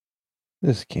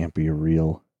This can't be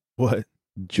real. What?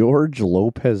 George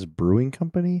Lopez Brewing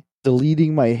Company?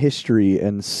 Deleting my history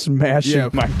and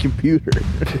smashing my computer.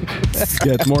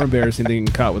 Yeah, it's more embarrassing than getting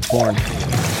caught with porn.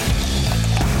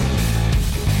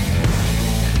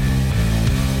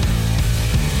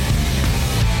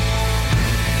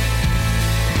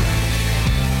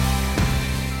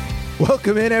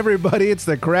 Welcome in, everybody. It's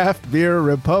the Craft Beer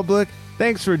Republic.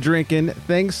 Thanks for drinking.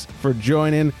 Thanks for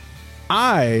joining.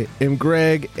 I am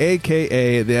Greg,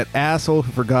 a.k.a. that asshole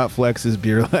who forgot Flex's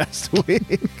beer last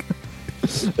week.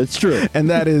 It's true. And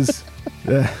that is,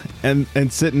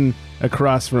 and sitting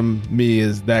across from me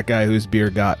is that guy whose beer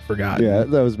got forgotten. Yeah,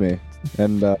 that was me.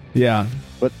 And yeah,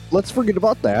 but let's forget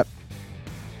about that.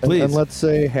 Please. And let's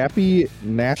say Happy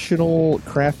National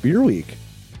Craft Beer Week.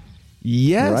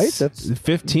 Yes, right. That's the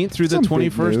 15th through the some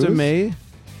big 21st of news. May.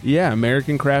 Yeah,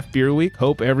 American Craft Beer Week.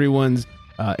 Hope everyone's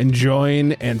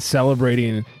enjoying and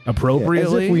celebrating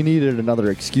appropriately. as if we needed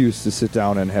another excuse to sit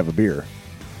down and have a beer.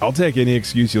 I'll take any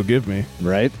excuse you'll give me.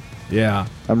 Right? Yeah,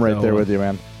 I'm right So, there with you,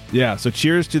 man. Yeah, so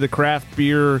cheers to the craft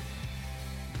beer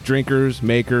drinkers,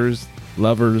 makers,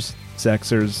 lovers,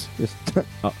 sexers, Just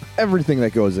everything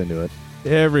that goes into it.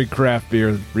 every craft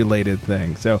beer related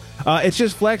thing. So it's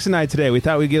just Flex and I today. We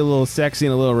thought we'd get a little sexy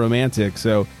and a little romantic.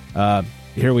 So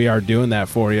here we are doing that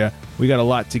for you. We got a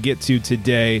lot to get to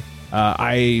today.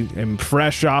 I am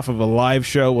fresh off of a live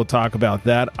show. We'll talk about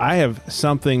that. I have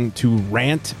something to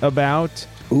rant about.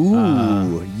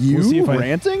 Ooh, we'll see if I-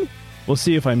 ranting? We'll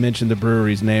see if I mentioned the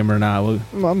brewery's name or not.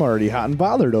 I'm already hot and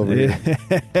bothered over here.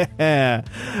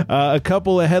 A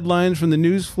couple of headlines from the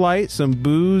news flight, some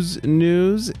booze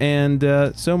news, and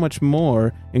so much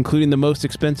more, including the most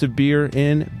expensive beer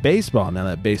in baseball. Now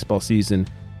that baseball season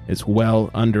is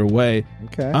well underway.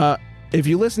 Okay. If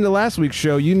you listened to last week's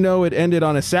show, you know it ended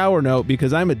on a sour note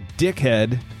because I'm a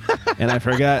dickhead, and I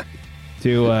forgot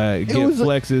to get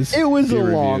Flex's It was a beer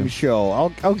long review. show.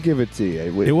 I'll give it to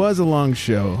you. It was a long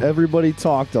show. Everybody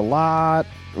talked a lot.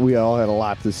 We all had a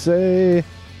lot to say.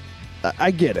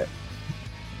 I get it.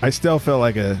 I still felt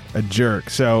like a jerk.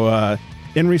 So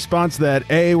in response to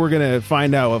that, A, we're going to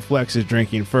find out what Flex is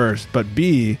drinking first. But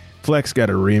B, Flex got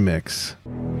a remix.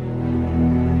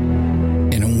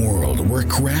 In a world where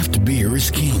craft beer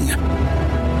is king.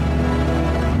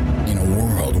 In a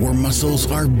world where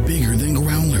muscles are bigger than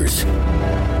growlers.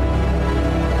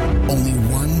 Only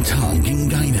one tongue can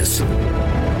guide us.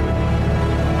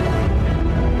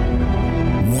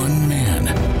 One man.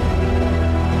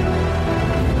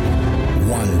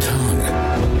 One tongue.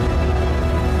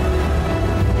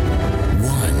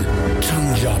 One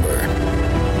tongue jobber.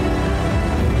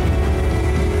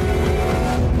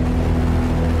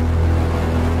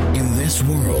 In this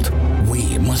world,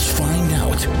 we must find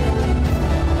out.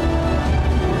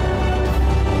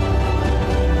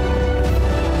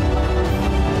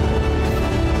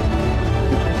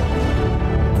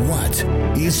 What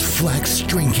is Flex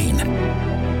drinking?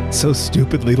 So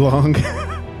stupidly long.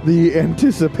 The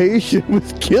anticipation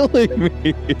was killing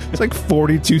me. It's like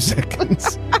 42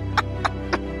 seconds.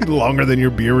 Longer than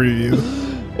your beer review.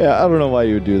 Yeah, I don't know why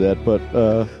you would do that, but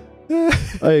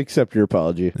I accept your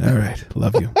apology. All right.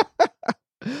 Love you.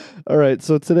 All right,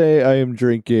 so today I am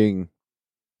drinking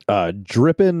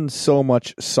Drippin' So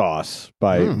Much Sauce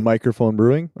by Microphone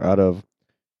Brewing out of,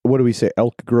 what do we say,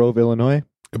 Elk Grove, Illinois?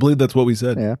 I believe that's what we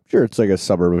said. Yeah, sure, it's like a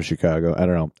suburb of Chicago. I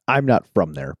don't know. I'm not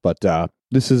from there, but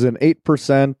this is an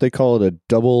 8%. They call it a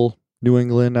double New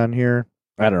England on here.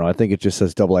 I don't know. I think it just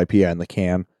says double IPA on the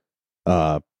can.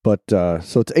 So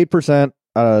it's 8%,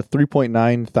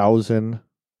 3.9 thousand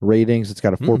ratings. It's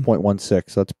got a 4.16,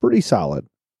 so that's pretty solid.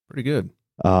 Pretty good.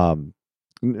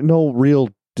 No real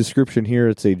description here.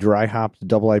 It's a dry hopped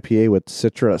double IPA with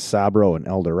Citra, Sabro, and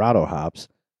El Dorado hops.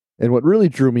 And what really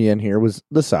drew me in here was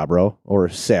the Sabro, or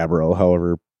Sabro,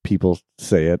 however people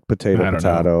say it. I Potato, don't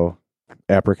potato,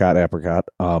 apricot.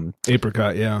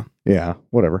 Apricot, yeah. Yeah,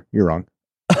 whatever. You're wrong.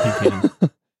 You can.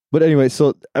 But anyway,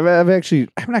 so I've actually,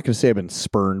 I'm not going to say I've been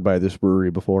spurned by this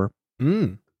brewery before,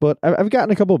 but I've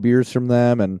gotten a couple of beers from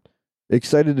them and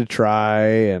excited to try,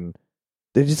 and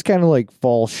they just kind of like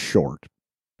fall short.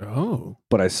 Oh.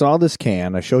 But I saw this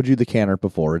can. I showed you the can art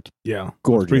before. It's Yeah.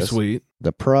 gorgeous. Pretty sweet.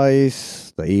 The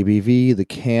price, the ABV, the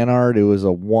can art, it was a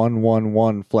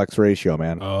 1-1-1 flex ratio,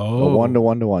 man. Oh. A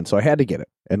 1-to-1-to-1. So I had to get it.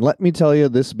 And let me tell you,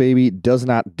 this baby does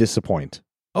not disappoint.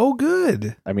 Oh,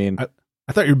 good. I mean,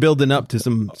 I thought you were building up to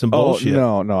some bullshit.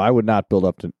 No, I would not build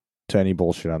up to any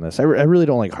bullshit on this. I really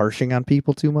don't like harshing on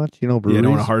people too much, breweries. You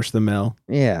don't want to harsh the Mel.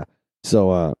 Yeah.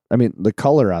 So, I mean, the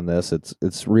color on this,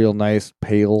 it's real nice,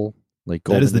 pale, like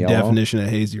golden That is the yellow. definition of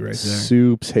hazy right there.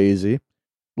 Soup's hazy.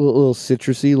 Little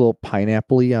citrusy, little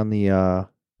pineapple-y on the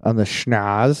on the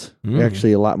schnoz.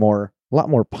 Actually, a lot more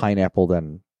pineapple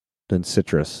than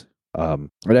citrus.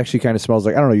 It actually kind of smells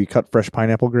like, I don't know, you cut fresh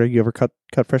pineapple, Greg? You ever cut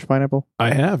fresh pineapple?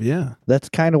 I have, yeah. That's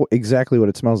kind of exactly what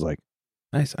it smells like.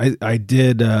 Nice. I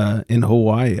did in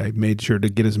Hawaii. I made sure to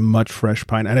get as much fresh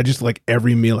pine, and I just like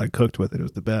every meal I cooked with it. It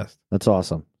was the best. That's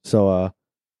awesome. So,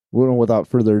 without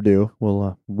further ado,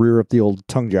 we'll rear up the old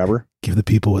tongue jobber. Give the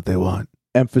people what they want.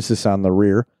 Emphasis on the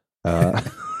rear.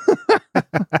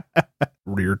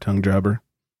 Rear tongue jobber.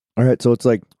 All right, so it's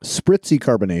like spritzy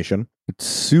carbonation. It's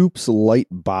soup's light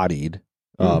bodied.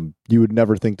 You would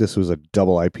never think this was a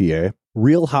double IPA.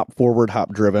 Real hop forward,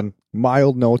 hop driven.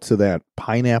 Mild notes of that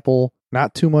pineapple.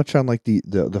 Not too much on like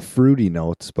the fruity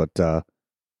notes, but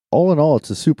all in all, it's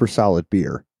a super solid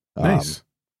beer. Nice.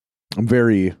 I'm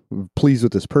very pleased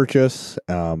with this purchase.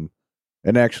 And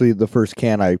actually, the first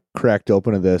can I cracked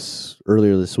open of this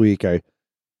earlier this week, I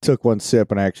took one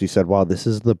sip and I actually said, wow, this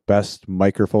is the best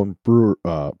microphone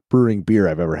brewing beer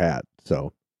I've ever had.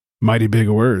 So mighty big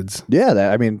words. Yeah,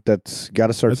 that's got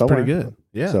to start somewhere. Pretty good.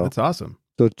 Yeah, that's awesome.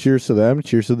 So cheers to them.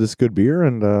 Cheers to this good beer,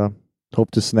 and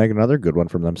hope to snag another good one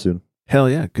from them soon. Hell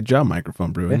yeah. Good job,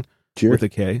 Microphone Brewing. Yeah. Cheers. With a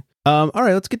K. All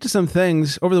right, let's get to some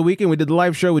things. Over the weekend, we did the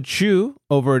live show with Chew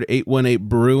over at 818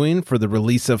 Brewing for the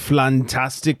release of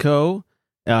Flantastico.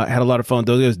 Had a lot of fun.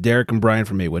 Those guys, Derek and Brian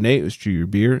from 818. It was Chew Your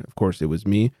Beer. Of course, it was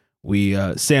me. We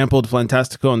sampled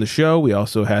Flantastico on the show. We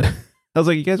also had, I was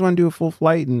like, you guys want to do a full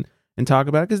flight and talk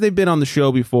about it? Because they've been on the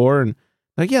show before. And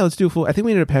like, yeah, let's do a full. I think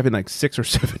we ended up having like 6 or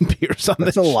 7 beers on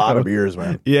this show. That's a lot of beers,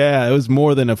 man. Yeah, it was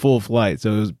more than a full flight.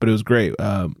 So it was great.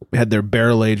 We had their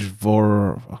barrel aged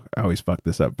I always fuck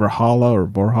this up.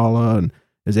 Vorhala, and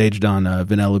is aged on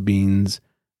vanilla beans.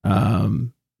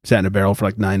 Sat in a barrel for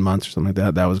like 9 months or something like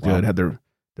that. That was good. Wow. Had their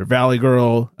Valley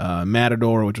Girl,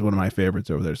 Matador, which is one of my favorites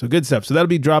over there. So good stuff. So that'll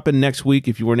be dropping next week.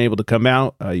 If you weren't able to come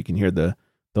out, you can hear the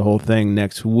whole thing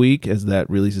next week as that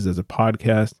releases as a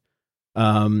podcast.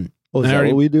 Is that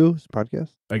what we do? Is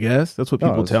podcast? I guess that's what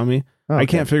people tell me. Oh, okay. I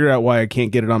can't figure out why I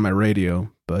can't get it on my radio,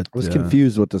 but I was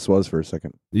confused what this was for a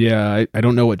second. Yeah, I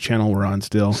don't know what channel we're on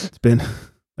still. It's been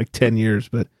like 10 years,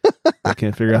 but I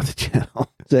can't figure out the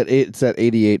channel. It's at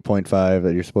 88.5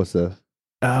 that you're supposed to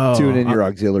tune in your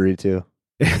auxiliary to.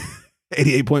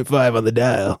 88.5 on the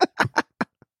dial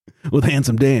with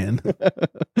Handsome Dan.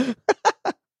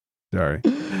 Sorry.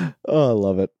 Oh, I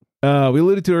love it. We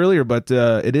alluded to earlier, but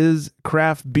it is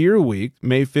Craft Beer Week,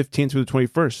 May 15th through the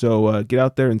 21st. So get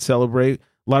out there and celebrate.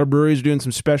 A lot of breweries are doing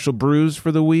some special brews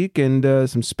for the week and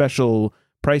some special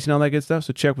pricing, all that good stuff.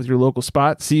 So check with your local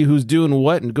spot, see who's doing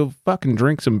what, and go fucking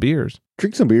drink some beers.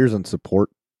 Drink some beers and support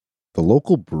the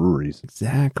local breweries.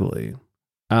 Exactly.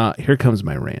 Here comes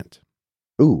my rant.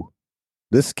 Ooh,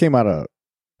 this came out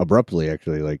abruptly,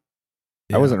 actually. Like,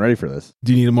 yeah. I wasn't ready for this.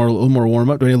 Do you need a little more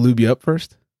warm up? Do I need to lube you up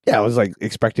first? Yeah, I was like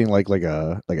expecting like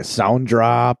a sound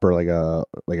drop or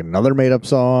like another made up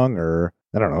song, or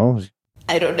I don't know.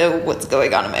 I don't know what's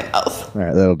going on in my mouth. All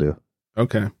right, that'll do.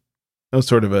 Okay, that was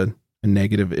sort of a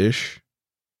negative-ish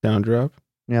sound drop.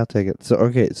 Yeah, I'll take it.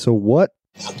 So what?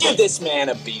 Give this man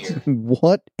a beer.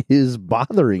 What is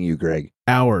bothering you, Greg?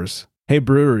 Hours. Hey,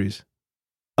 breweries,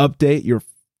 update your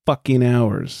fucking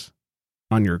hours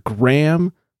on your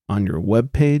Gram, on your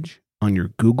webpage, on your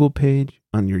Google page,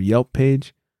 on your Yelp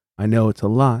page. I know it's a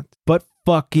lot, but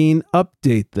fucking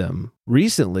update them.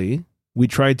 Recently, we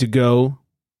tried to go,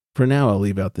 for now I'll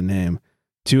leave out the name,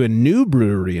 to a new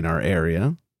brewery in our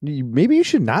area. Maybe you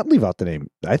should not leave out the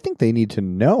name. I think they need to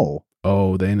know.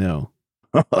 Oh, they know.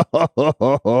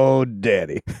 Oh,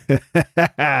 daddy.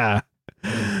 I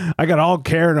got all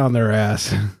Karen on their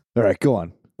ass. All right, go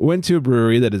on. Went to a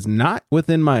brewery that is not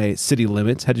within my city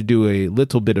limits. Had to do a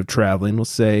little bit of traveling. We'll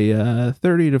say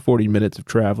 30 to 40 minutes of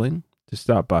traveling to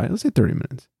stop by. Let's say 30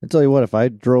 minutes. I tell you what, if I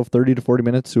drove 30 to 40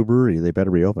 minutes to a brewery, they better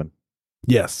be open.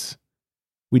 Yes.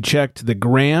 We checked the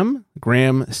Gram.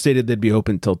 Gram stated they'd be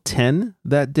open till 10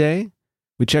 that day.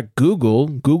 We checked Google.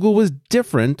 Google was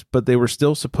different, but they were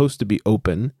still supposed to be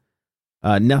open.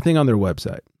 Nothing on their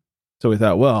website. So we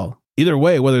thought, well, either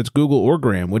way, whether it's Google or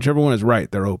Gram, whichever one is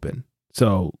right, they're open.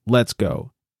 So let's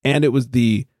go. And it was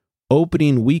the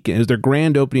opening weekend. It was their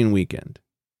grand opening weekend.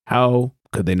 How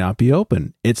could they not be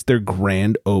open? It's their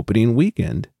grand opening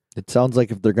weekend. It sounds like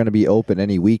if they're going to be open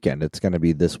any weekend, it's going to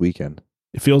be this weekend.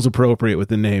 It feels appropriate with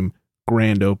the name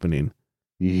grand opening.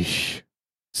 Yeesh.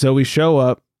 So we show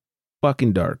up,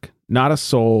 fucking dark. Not a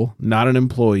soul, not an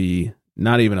employee,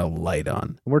 not even a light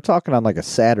on. We're talking on like a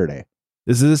Saturday.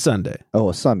 This is a Sunday. Oh,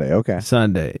 a Sunday. Okay.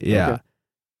 Sunday. Yeah. Okay.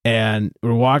 And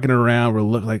we're walking around. We're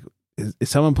looking like, is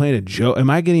someone playing a joke? Am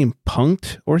I getting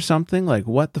punked or something? Like,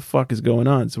 what the fuck is going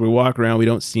on? So we walk around. We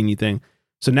don't see anything.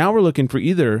 So now we're looking for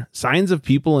either signs of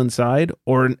people inside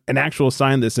or an actual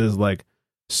sign that says like,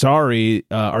 sorry,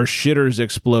 our shitters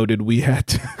exploded. We had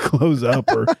to close up,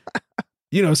 or,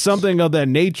 something of that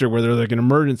nature where there's like an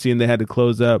emergency and they had to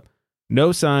close up.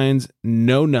 No signs,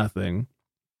 no nothing.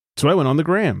 So I went on the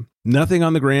gram. Nothing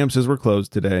on the gram says we're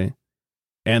closed today.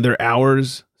 And their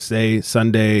hours say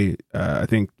Sunday, I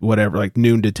think whatever, like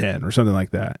noon to 10 or something like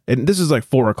that. And this is like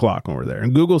 4 o'clock when we're there.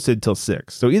 And Google said till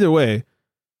 6. So either way,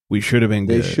 we should have been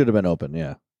good. They should have been open,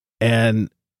 yeah. And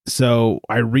so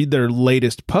I read their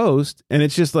latest post, and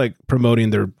it's just like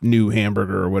promoting their new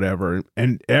hamburger or whatever.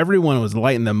 And everyone was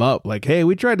lighting them up like, hey,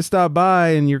 we tried to stop by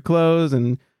and you're closed.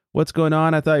 And what's going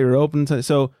on? I thought you were open.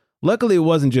 So luckily it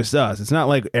wasn't just us. It's not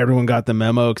like everyone got the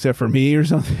memo except for me or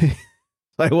something.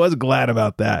 I was glad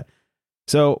about that.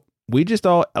 So we just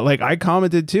all, like, I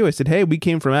commented too. I said, hey, we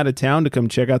came from out of town to come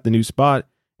check out the new spot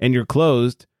and you're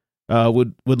closed.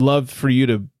 Would love for you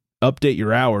to update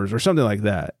your hours or something like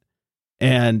that.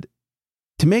 And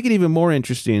to make it even more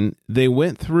interesting, they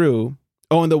went through.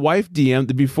 Oh, and the wife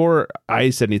DM'd before I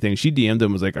said anything. She DM'd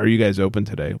them, was like, are you guys open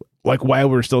today? Like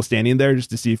while we're still standing there just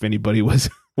to see if anybody was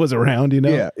around,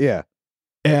 Yeah.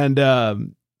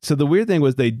 And, so the weird thing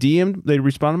was they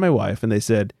responded to my wife and they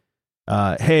said,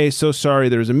 hey, so sorry,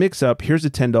 there was a mix up. Here's a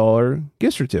 $10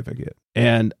 gift certificate.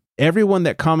 And everyone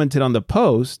that commented on the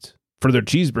post for their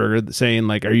cheeseburger saying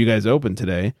like, are you guys open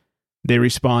today? They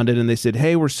responded and they said,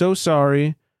 hey, we're so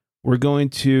sorry. We're going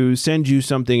to send you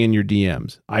something in your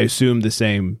DMs. I assume the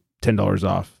same $10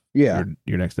 off your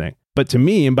next thing. But to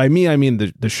me, and by me, I mean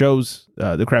the show's,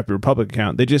 the Crappy Republic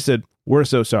account, they just said, we're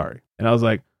so sorry. And I was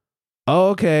like, oh,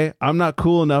 okay, I'm not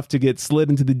cool enough to get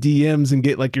slid into the DMs and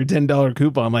get like your $10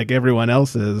 coupon like everyone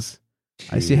else is.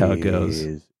 I see how it goes.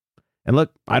 And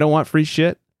look, I don't want free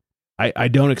shit. I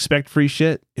don't expect free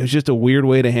shit. It was just a weird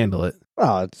way to handle it.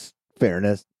 Oh, it's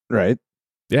fairness, right?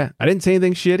 Yeah, I didn't say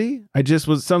anything shitty. I just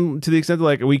was to the extent that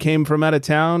like we came from out of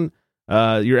town.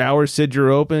 Your hours said you're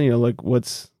open. Like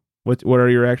what are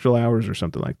your actual hours or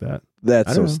something like that?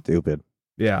 That's so stupid.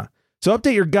 Yeah. So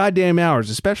update your goddamn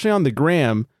hours, especially on the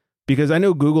gram. Because I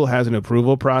know Google has an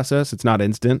approval process. It's not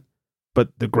instant,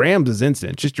 but the grams is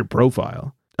instant. It's just your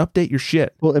profile. Update your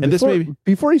shit. Well, and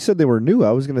before you said they were new,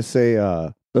 I was going to say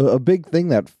a big thing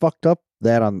that fucked up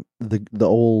that on the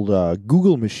old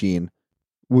Google machine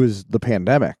was the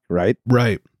pandemic, right?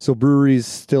 Right. So breweries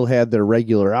still had their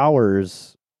regular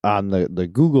hours on the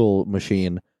Google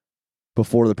machine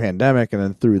before the pandemic, and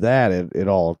then through that, it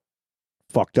all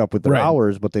fucked up with their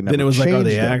hours, but they never then it was changed like, are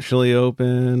they them. actually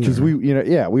open? Because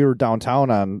we were downtown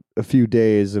on a few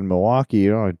days in Milwaukee,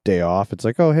 a day off. It's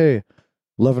like, oh, hey,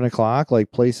 11 o'clock,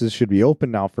 like places should be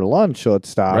open now for lunch. So let's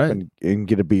stop and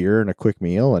get a beer and a quick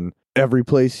meal. And every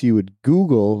place you would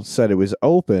Google said it was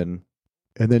open.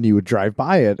 And then you would drive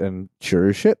by it and sure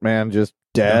as shit, man, just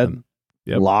dead,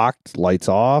 locked, lights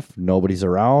off, nobody's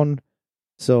around.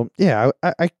 So yeah,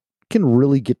 I can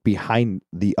really get behind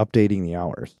the updating the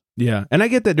hours. Yeah, and I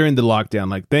get that during the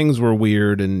lockdown, like things were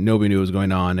weird and nobody knew what was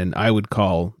going on, and I would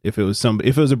call if it was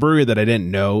a brewery that I didn't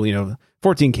know.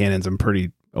 14 Cannons, I'm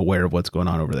pretty aware of what's going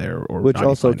on over there. Which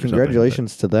also,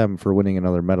 congratulations to them for winning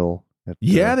another medal.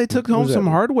 They took home some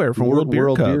hardware from World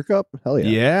Beer Cup. Hell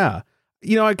yeah!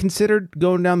 Yeah, I considered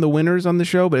going down the winners on the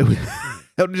show, but it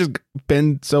would just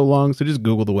been so long, so just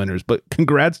Google the winners. But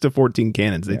congrats to 14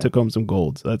 Cannons; they took home some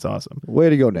gold, so that's awesome. Way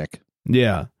to go, Nick!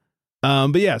 Yeah.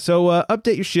 But yeah, so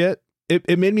update your shit.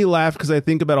 It made me laugh because I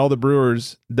think about all the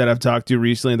brewers that I've talked to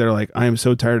recently. They're like, I am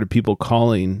so tired of people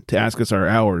calling to ask us our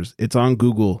hours. It's on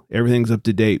Google. Everything's up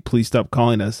to date. Please stop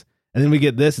calling us. And then we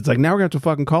get this. It's like, now we're going to have to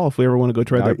fucking call if we ever want to go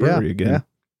try that brewery again.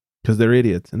 Because they're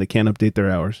idiots and they can't update their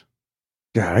hours.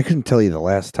 God, I couldn't tell you the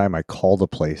last time I called a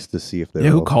place to see if they're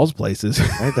who calls places?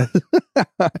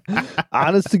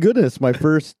 Honest to goodness, my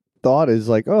first thought is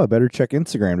like, oh, I better check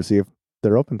Instagram to see if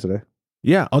they're open today.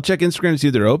 Yeah, I'll check Instagram to see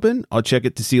if they're open. I'll check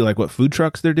it to see like what food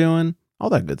trucks they're doing, all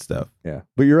that good stuff. Yeah,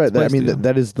 but you're right.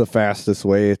 That is the fastest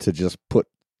way to just put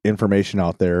information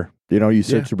out there. You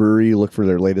search a brewery, look for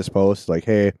their latest post, like,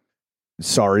 hey,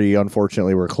 sorry,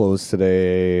 unfortunately, we're closed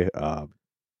today.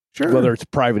 Sure. Whether it's a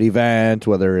private event,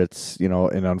 whether it's,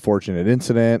 an unfortunate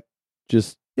incident,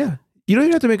 just... Yeah. You don't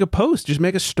even have to make a post. Just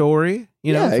make a story.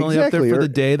 It's only up there for the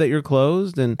day that you're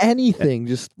closed. And anything.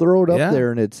 Just throw it up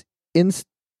there and it's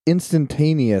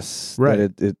instantaneous. Right.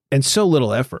 And so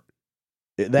little effort.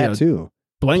 That too.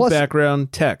 Blank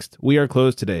background, text. We are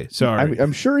closed today. Sorry.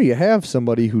 I'm sure you have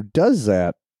somebody who does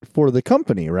that for the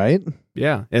company, right?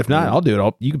 Yeah. If not, I'll do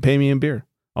it. You can pay me in beer.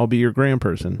 I'll be your gram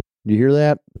person. You hear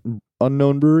that?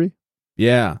 Unknown brewery?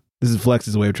 Yeah. This is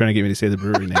Flex's way of trying to get me to say the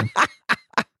brewery name.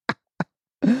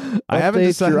 I haven't Update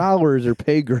decided. your hours or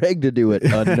pay Greg to do it.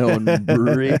 Unknown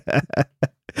brewery.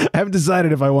 I haven't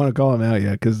decided if I want to call him out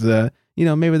yet because,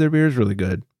 maybe their beer is really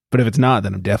good. But if it's not,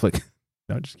 then I'm definitely.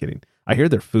 No, just kidding. I hear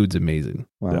their food's amazing.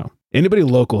 Wow. So anybody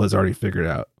local has already figured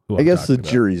out who I I'm guess the talking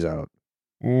about. jury's out.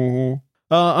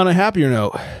 On a happier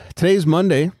note, today's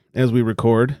Monday as we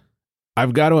record.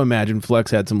 I've got to imagine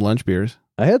Flex had some lunch beers.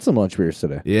 I had some lunch beers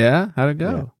today. Yeah? How'd it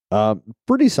go?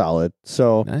 Pretty solid.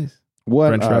 So Nice. what?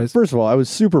 French fries? First of all, I was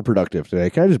super productive today.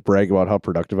 Can I just brag about how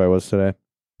productive I was today?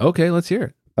 Okay, let's hear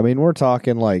it. I mean, we're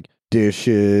talking like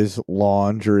dishes,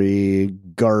 laundry,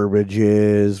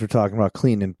 garbages. We're talking about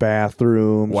cleaning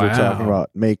bathrooms. We're Wow. talking about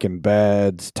making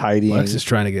beds, Flex is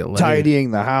trying to get laid.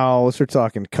 tidying the house. We're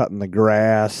talking cutting the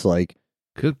grass. Like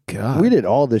Good God. we did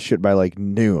all this shit by like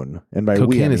noon, and by we I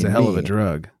Cocaine is a mean hell of a me.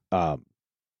 drug.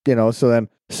 So then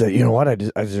I said, you know what?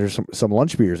 There's some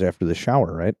lunch beers after the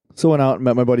shower, right? So went out and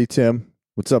met my buddy Tim.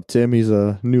 What's up, Tim? He's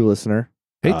a new listener.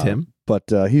 Hey, Tim. But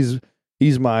he's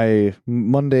my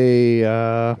Monday.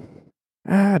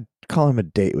 Call him a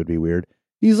date would be weird.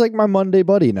 He's like my Monday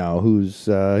buddy now. Who's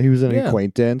he was an Yeah.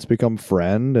 acquaintance, become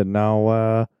friend, and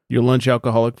now Your lunch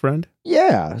alcoholic friend?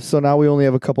 yeah. So now we only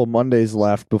have a couple Mondays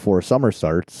left before summer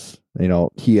starts. You know,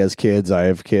 he has kids, I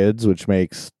have kids, which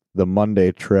makes the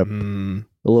Monday trip Mm,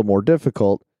 a little more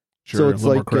difficult. sure, So a it's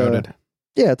little like, more crowded.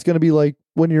 Yeah, it's going to be like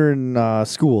when you're in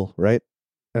school, right?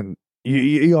 And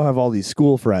you'll have all these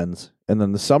school friends, and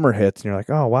then the summer hits, and you're like,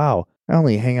 oh, wow, I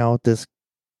only hang out with this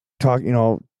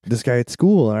guy at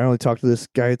school, and I only talk to this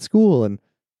guy at school, and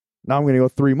now I'm going to go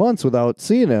 3 months without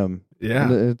seeing him. Yeah.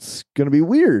 And it's going to be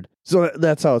weird. So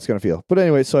that's how it's going to feel. But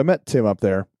anyway, so I met Tim up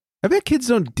there, I bet kids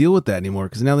don't deal with that anymore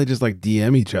because now they just like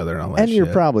DM each other and all that and you're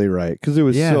shit. probably right, because it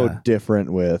was so Yeah.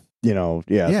 different with, no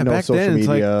back social then, it's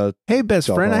like, media. Hey, best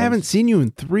cell friend, I phones. haven't seen you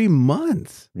in 3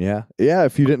 months. Yeah.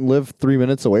 If you didn't live 3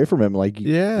 minutes away from him, like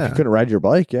Yeah. if you couldn't ride your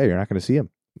bike, you're not going to see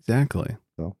him. Exactly.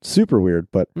 So super weird.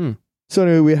 But Hmm. so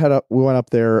anyway, we went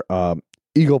up there.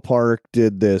 Eagle Park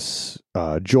did this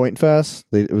joint fest.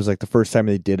 It was like the first time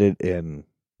they did it in.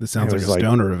 This sounds It like a was like-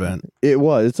 stoner event.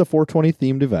 It's a 420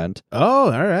 themed event. Oh,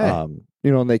 all right.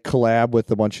 And they collab with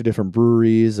a bunch of different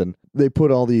breweries, and they put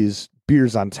all these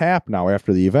beers on tap now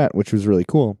after the event, which was really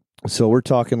cool. So we're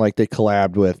talking like they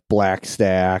collabed with Black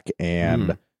Stack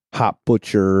and Hop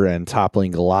Butcher and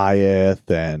Toppling Goliath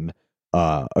and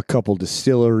a couple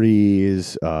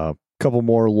distilleries, a couple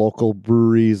more local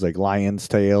breweries like Lion's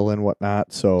Tail and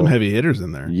whatnot. So Some heavy hitters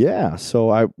in there. yeah, so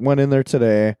I went in there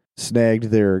today, snagged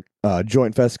their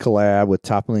Joint Fest collab with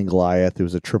Toppling Goliath. It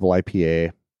was a triple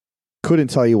IPA. Couldn't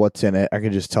tell you what's in it. I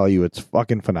can just tell you it's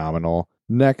fucking phenomenal.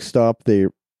 Next up, they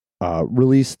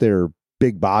released their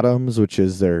Big Bottoms, which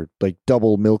is their like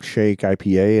double milkshake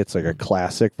IPA. It's like a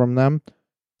classic from them.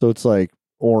 So it's like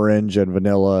orange and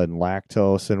vanilla and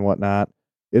lactose and whatnot.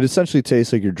 It essentially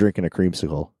tastes like you're drinking a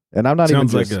creamsicle. And I'm not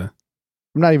Sounds even like just, a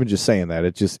I'm not even just saying that.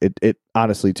 It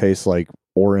honestly tastes like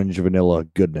orange vanilla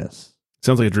goodness.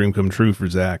 dream come true for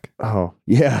Zach. Oh,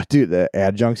 yeah, dude, the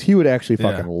adjuncts. He would actually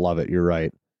Yeah. fucking love it. You're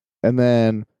right. And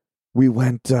then we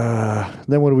went,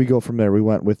 then where do we go from there? We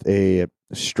went with a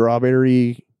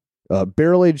strawberry,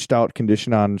 barrel-aged stout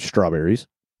conditioned on strawberries.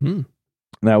 Hmm.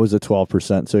 And that was a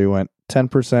 12%. So we went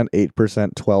 10%,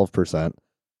 8%, 12%.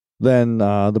 Then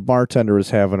the bartender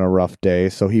was having a rough day,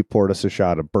 so he poured us a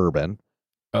shot of bourbon.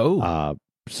 Oh,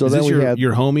 So is then this we your, had,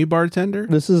 your homie bartender?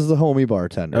 this is the homie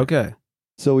bartender. Okay.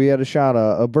 So we had a shot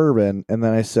of bourbon, and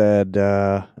then I said,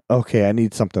 okay, I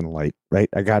need something light, right?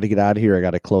 I got to get out of here. I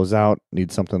got to close out.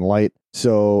 Need something light.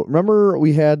 So remember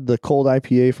we had the cold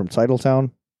IPA from Titletown?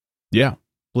 Yeah.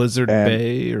 Blizzard And-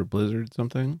 Bay or Blizzard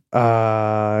something?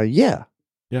 Yeah.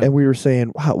 Yeah. And we were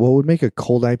saying, wow, what would make a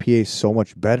cold IPA so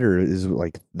much better is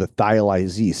like the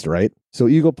thiolized yeast, right? So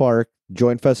Eagle Park,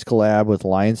 Joint Fest collab with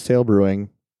Lion's Tail Brewing,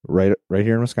 right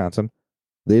here in Wisconsin.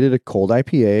 They did a cold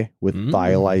IPA with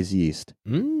thiolized yeast.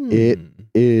 Mm. It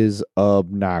is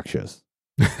obnoxious.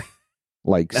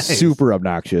 Like Nice. super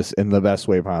obnoxious in the best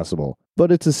way possible.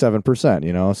 But it's a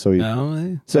 7%, so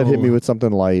he said hit me with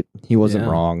something light. He wasn't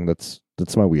Yeah. wrong. That's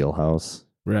my wheelhouse.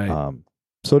 Right.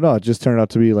 So no, it just turned out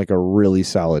to be like a really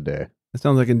solid day. It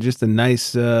sounds like just a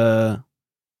nice,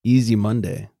 easy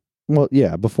Monday. Well,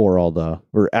 yeah, before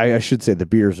I should say the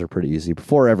beers are pretty easy.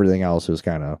 Before everything else was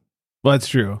kind of, Well, that's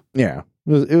true. yeah,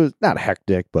 it was not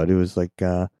hectic, but it was like,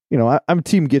 I'm a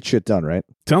team get shit done, right?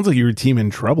 Sounds like you were team in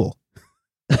trouble.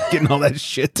 Getting all that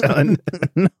shit done.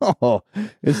 No,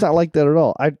 it's not like that at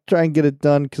all. I try and get it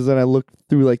done because then I look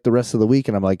through like the rest of the week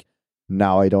and I'm like,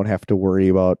 now I don't have to worry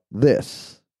about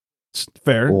this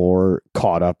Fair. or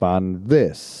caught up on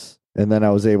this. And then I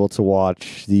was able to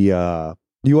watch the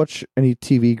Do you watch any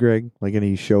TV, Greg? Like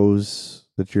any shows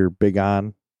that you're big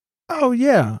on? Oh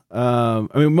yeah. I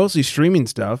mean, mostly streaming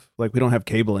stuff. Like we don't have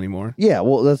cable anymore. Yeah,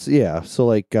 well, So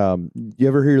like, you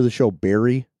ever hear of the show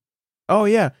Barry? Oh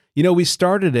yeah. We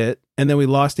started it and then we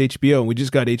lost HBO and we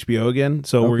just got HBO again.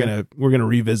 So Okay. we're gonna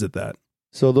revisit that.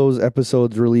 So those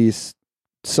episodes release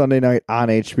Sunday night on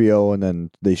HBO, and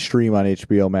then they stream on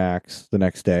HBO Max the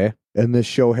next day. And this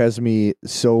show has me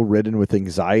so ridden with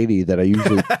anxiety that I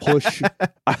usually push.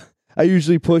 I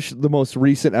usually push the most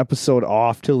recent episode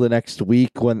off till the next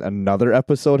week when another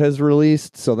episode has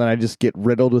released. So then I just get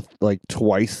riddled with like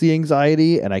twice the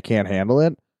anxiety, and I can't handle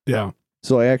it. Yeah.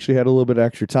 So I actually had a little bit of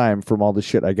extra time from all the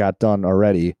shit I got done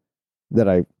already that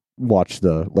I watched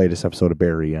the latest episode of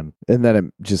Barry, and then it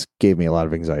just gave me a lot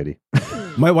of anxiety.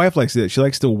 My wife likes it. She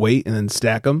likes to wait and then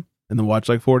stack them and then watch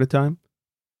like 4 at a time.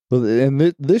 Well, and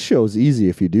this show is easy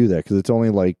if you do that because it's only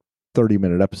like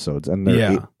 30-minute episodes, and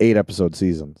they're 8-episode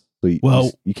seasons.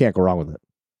 So you can't go wrong with it.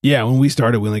 Yeah, when we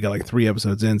started, we only got like 3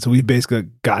 episodes in, so we basically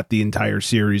got the entire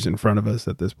series in front of us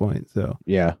at this point. So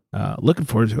Yeah, looking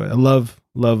forward to it. I love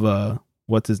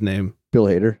what's his name? Bill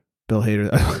Hader. Bill Hader.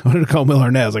 I wanted to call him Will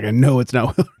Arnett. I was like, I know it's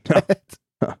not Will Arnett.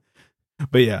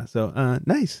 But yeah, so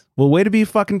nice. Well, way to be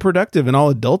fucking productive and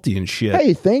all adulty and shit.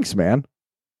 Hey, thanks, man.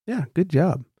 Yeah, good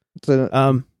job. It's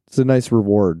a nice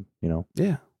reward,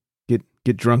 Yeah,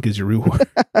 get drunk as your reward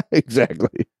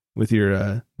Exactly. with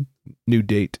your new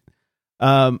date.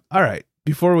 All right.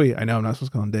 I know I'm not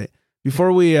supposed to call him date.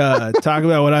 Before we talk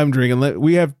about what I'm drinking,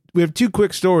 we have 2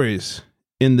 quick stories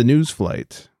in the news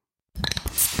flight.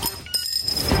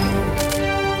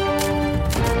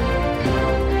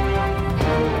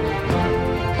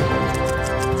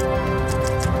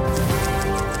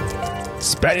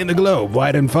 Spanning the globe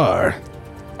wide and far.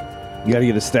 You got to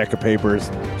get a stack of papers,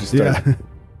 just start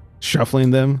Shuffling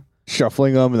them.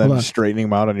 shuffling them, and then Hold on. just straightening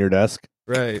them out on your desk.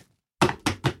 Right.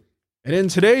 And in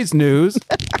today's news,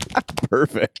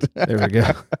 Perfect. there we go.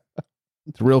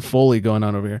 It's real Foley going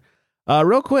on over here.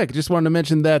 Real quick, just wanted to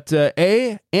mention that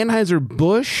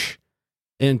Anheuser-Busch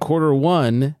in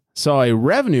Q1 saw a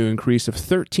revenue increase of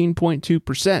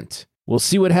 13.2%. We'll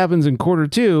see what happens in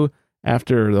Q2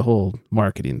 after the whole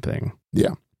marketing thing.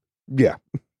 Yeah.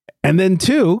 And then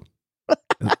 2,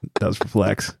 that was for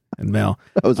Flex and Mel,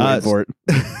 I was waiting for it.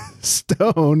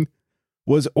 Stone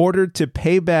was ordered to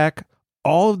pay back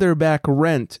all of their back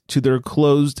rent to their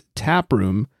closed tap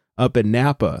room up in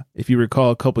Napa. If you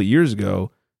recall, a couple of years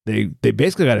ago, they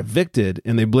basically got evicted,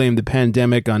 and they blamed the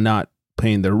pandemic on not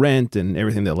paying their rent and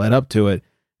everything that led up to it.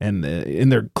 And in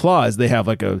their clause, they have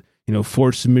like a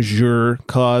force majeure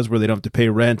clause where they don't have to pay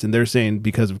rent, and they're saying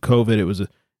because of COVID,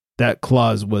 that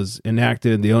clause was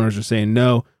enacted, and the owners are saying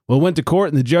no. Well, it went to court,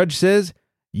 and the judge says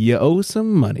you owe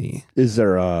some money. Is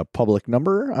there a public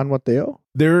number on what they owe?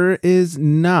 There is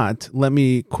not. Let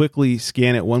me quickly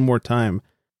scan it one more time.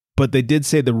 But they did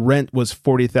say the rent was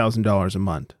 $40,000 a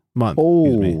month. Oh,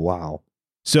 excuse me. wow.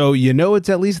 So it's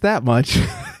at least that much.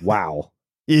 Wow.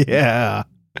 Yeah.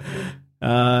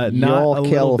 Not Y'all a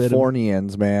little bit of-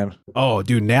 Californians, man. Oh,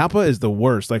 dude, Napa is the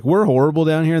worst. Like, we're horrible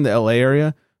down here in the LA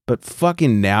area, but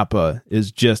fucking Napa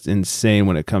is just insane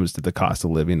when it comes to the cost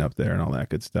of living up there and all that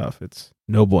good stuff. It's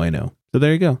no bueno. So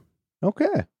there you go.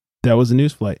 Okay. That was a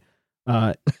news flight.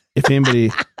 If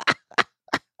anybody,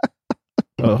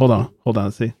 hold on.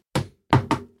 Let's see.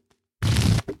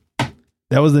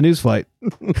 That was the news flight.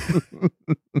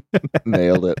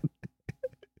 Nailed it.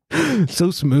 So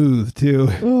smooth too.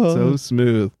 Oh. So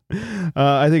smooth.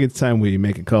 I think it's time we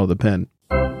make a call to the pen.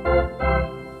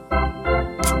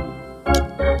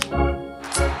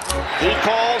 He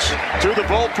calls to the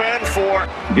bullpen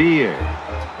for beer.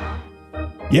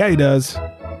 Yeah, he does.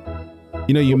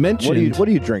 You mentioned What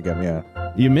are you drinking? Yeah.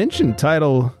 you mentioned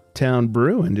Titletown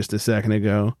Brewing just a second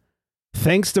ago.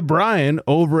 Thanks to Brian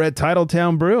over at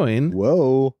Titletown Brewing,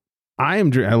 Whoa. I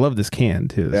love this can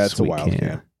too. This That's a sweet wild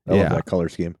can. I Yeah. love that color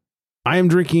scheme. I am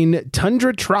drinking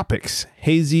Tundra Tropics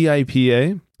Hazy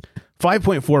IPA,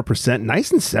 5.4%,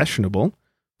 nice and sessionable,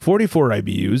 44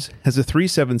 IBUs, has a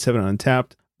 377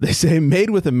 Untapped. They say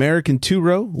made with American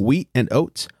two-row, wheat and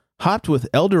oats, hopped with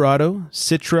Eldorado,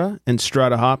 Citra, and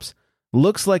Strata hops.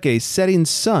 Looks like a setting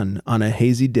sun on a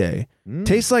hazy day.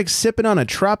 Tastes like sipping on a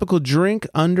tropical drink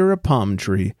under a palm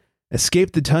tree.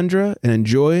 Escape the tundra and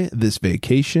enjoy this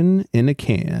vacation in a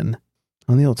can.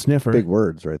 On the old sniffer. Big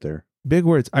words right there. Big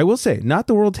words. I will say, not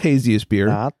the world's haziest beer.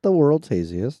 Not the world's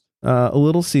haziest. A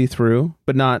little see-through,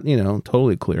 but not,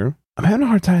 totally clear. I'm having a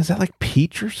hard time. Is that like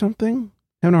peach or something?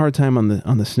 Having a hard time on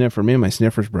the sniffer. Man, my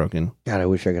sniffer's broken. God, I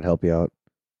wish I could help you out.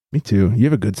 Me too. You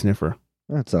have a good sniffer.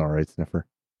 That's an all right sniffer.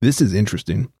 This is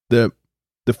interesting. The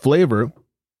flavor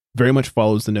very much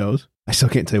follows the nose. I still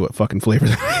can't tell you what fucking flavor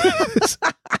that is.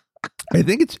 I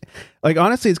think it's like,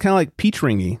 honestly, it's kind of like peach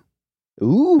ringy.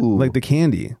 Ooh. Like the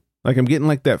candy. Like I'm getting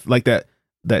like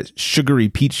that sugary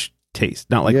peach taste,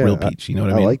 not like real peach. You know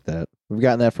what I mean? I like that. We've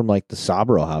gotten that from like the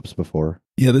Sabro hops before.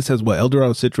 Yeah, this has El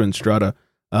Dorado, Citra, and Strata.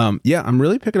 Yeah, I'm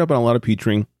really picking up on a lot of peach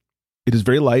ring. It is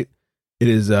very light. It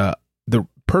is the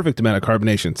perfect amount of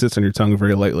carbonation. It sits on your tongue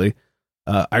very lightly.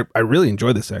 I really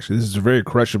enjoy this, actually. This is a very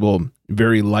crushable,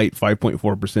 very light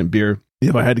 5.4% beer.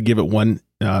 If I had to give it one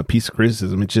piece of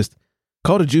criticism, it's just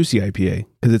call it a juicy IPA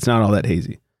because it's not all that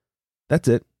hazy. That's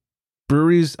it.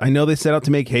 Breweries, I know they set out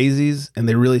to make hazies and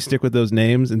they really stick with those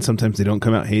names, and sometimes they don't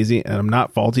come out hazy, and I'm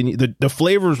not faulting you. The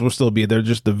flavors will still be there,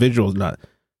 just the visuals not.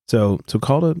 So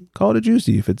call it a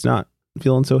juicy if it's not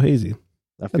feeling so hazy.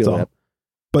 I feel that.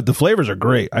 But the flavors are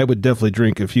great. I would definitely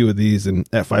drink a few of these, and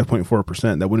at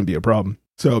 5.4%, that wouldn't be a problem.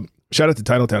 So shout out to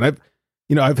Titletown.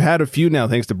 I've had a few now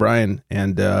thanks to Brian,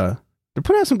 and they're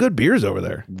putting out some good beers over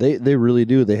there. They really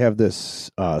do. They have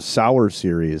this sour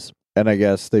series, and I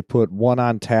guess they put one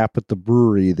on tap at the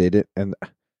brewery. They did, and I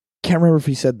can't remember if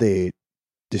he said they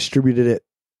distributed it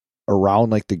around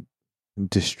like the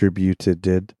distributed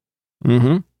did.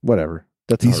 Mm-hmm. Whatever.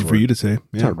 That's easy for you to say.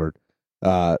 It's hard word.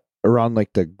 Around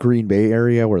like the Green Bay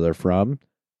area where they're from,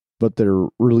 but they're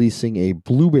releasing a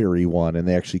blueberry one, and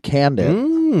they actually canned it.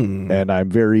 And I'm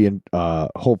very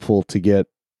hopeful to get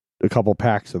a couple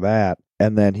packs of that.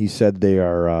 And then he said they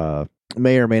are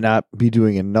may or may not be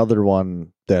doing another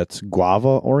one that's guava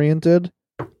oriented.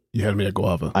 You had me at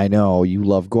guava. I know you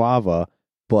love guava,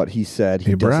 but he said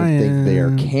he doesn't think they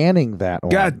are canning that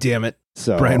one. God damn it.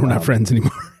 So Brian, we're not friends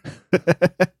anymore.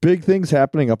 Big things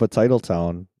happening up at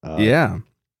Titletown. Yeah.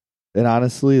 And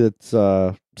honestly, it's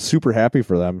super happy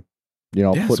for them. You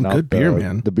know, putting some out good beer,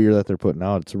 man. The beer that they're putting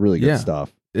out, it's really good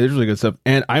stuff. It is really good stuff.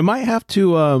 And I might have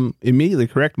to immediately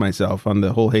correct myself on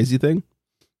the whole hazy thing.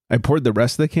 I poured the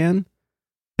rest of the can,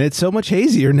 and it's so much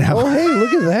hazier now. Oh, hey,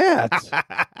 look at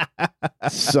that.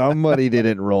 Somebody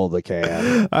didn't roll the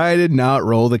can. I did not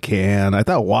roll the can. I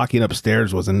thought walking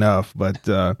upstairs was enough, but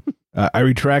I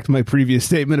retract my previous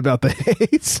statement about the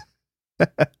haze.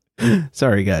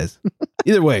 Sorry, guys.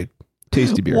 Either way,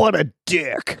 tasty beer. What a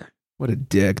dick. What a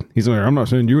dick. He's like, I'm not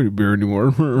sending you any beer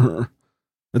anymore.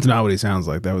 That's not what he sounds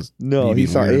like. That was no. He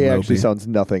actually sounds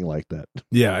nothing like that.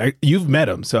 Yeah, you've met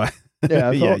him, so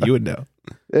yeah, you would know.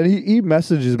 And he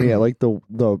messages me at like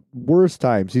the worst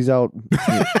times. He's out.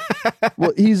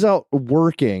 Well, he's out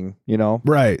working. You know,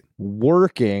 right?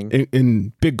 Working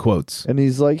in big quotes. And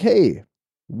he's like, "Hey,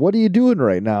 what are you doing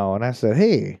right now?" And I said,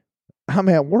 "Hey, I'm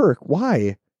at work.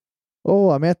 Why?" "Oh,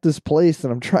 I'm at this place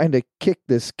and I'm trying to kick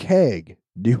this keg.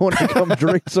 Do you want to come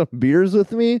drink some beers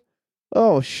with me?"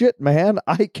 "Oh shit, man,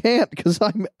 I can't because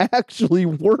I'm actually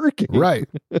working." Right.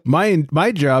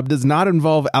 My job does not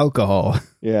involve alcohol.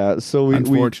 Yeah, so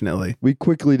unfortunately we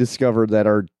quickly discovered that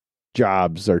our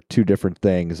jobs are two different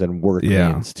things, and work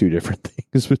means two different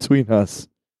things between us.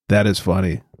 That is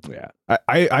funny. Yeah,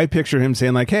 I picture him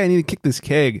saying like, "Hey, I need to kick this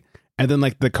keg," and then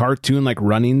like the cartoon like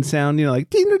running sound, you know, like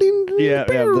ding ding. Yeah,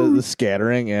 the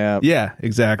scattering. Yeah,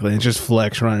 exactly. It's just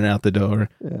Flex running out the door.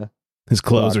 Yeah. His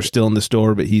clothes are still in the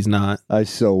store, but he's not. I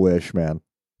so wish, man.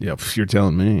 Yep, you're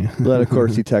telling me. But of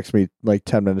course, he texts me like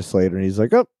 10 minutes later, and he's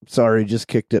like, "Oh, sorry, just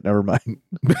kicked it. Never mind."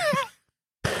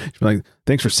 Like,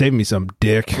 thanks for saving me some,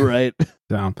 dick. Right.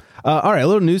 So, all right, a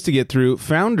little news to get through.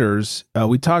 Founders,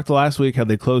 we talked last week how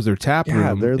they closed their tap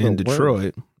room in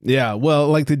Detroit. Yeah, well,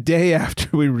 like the day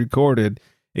after we recorded,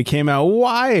 it came out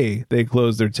why they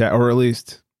closed their tap, or at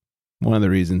least one of the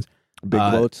reasons. Big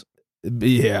quotes.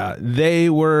 Yeah, they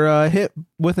were hit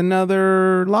with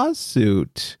another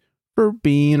lawsuit for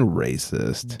being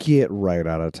racist. Get right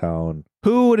out of town.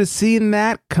 Who would have seen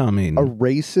that coming? A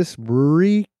racist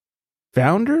brewery?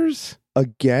 Founders?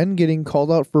 Again, getting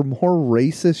called out for more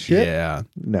racist shit? Yeah.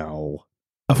 No.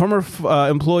 A former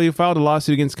employee filed a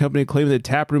lawsuit against the company claiming that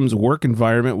Taproom's work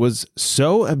environment was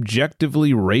so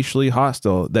objectively racially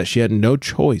hostile that she had no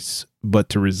choice but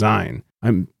to resign.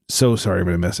 I'm so sorry I'm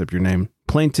going to mess up your name.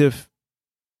 Plaintiff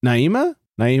Naima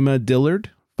Dillard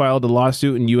filed a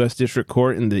lawsuit in U.S. District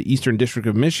Court in the Eastern District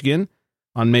of Michigan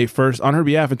on May 1st. On her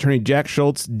behalf, attorney Jack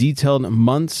Schultz detailed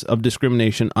months of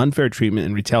discrimination, unfair treatment,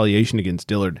 and retaliation against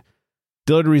Dillard.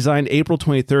 Dillard resigned April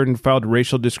 23rd and filed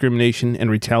racial discrimination and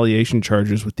retaliation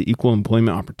charges with the Equal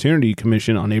Employment Opportunity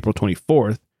Commission on April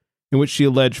 24th, in which she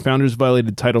alleged Founders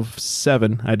violated Title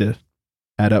VII. I had to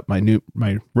add up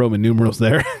my Roman numerals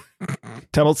there.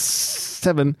 Title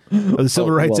VII of the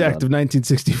Civil Rights Act of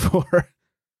 1964.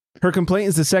 Her complaint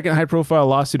is the second high-profile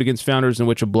lawsuit against Founders in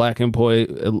which a black employee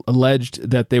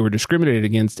alleged that they were discriminated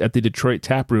against at the Detroit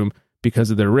tap room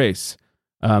because of their race.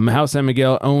 Mahou San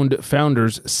Miguel owned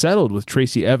founders settled with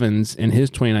Tracy Evans in his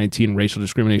 2019 racial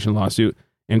discrimination lawsuit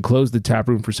and closed the tap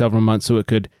room for several months so it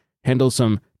could handle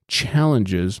some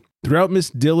challenges. Throughout Miss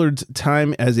Dillard's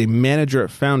time as a manager at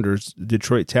Founders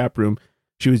Detroit Tap Room,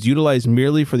 she was utilized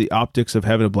merely for the optics of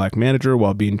having a black manager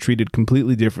while being treated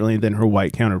completely differently than her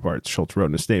white counterparts, Schultz wrote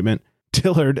in a statement.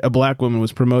 Dillard, a black woman,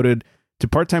 was promoted to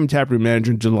part-time taproom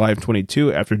manager in July of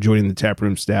 22 after joining the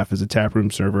taproom staff as a taproom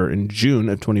server in June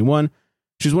of 21.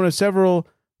 She's one of several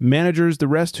managers, the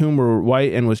rest whom were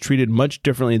white, and was treated much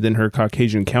differently than her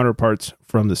Caucasian counterparts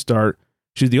from the start.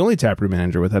 She's the only taproom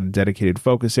manager without a dedicated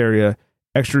focus area.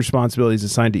 Extra responsibilities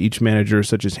assigned to each manager,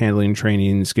 such as handling,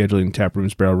 training, scheduling,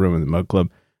 taprooms, barrel room, and the mug club.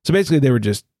 So basically, they were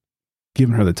just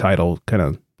giving her the title, kind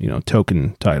of,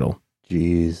 token title.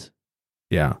 Jeez.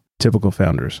 Yeah, typical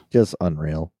Founders. Just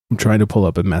unreal. I'm trying to pull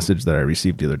up a message that I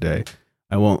received the other day.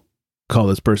 I won't call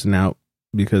this person out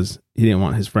because he didn't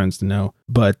want his friends to know.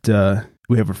 But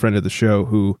we have a friend of the show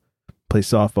who plays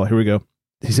softball. Here we go.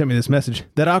 He sent me this message.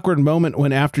 That awkward moment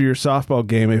when after your softball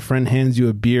game, a friend hands you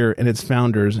a beer and it's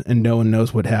Founders and no one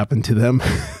knows what happened to them.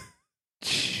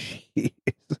 Jeez.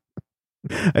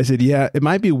 I said, yeah, it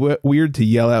might be weird to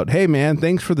yell out, hey, man,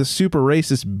 thanks for the super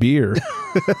racist beer.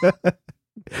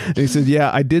 And he said, yeah,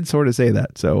 I did sort of say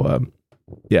that. So,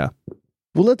 yeah.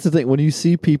 Well, that's the thing. When you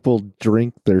see people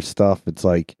drink their stuff, it's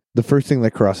like the first thing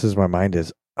that crosses my mind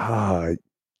is, do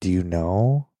you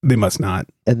know? They must not.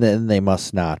 And then they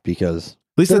must not because...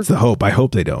 At least that's the hope. I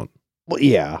hope they don't. Well,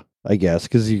 yeah, I guess,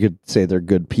 because you could say they're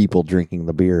good people drinking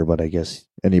the beer, but I guess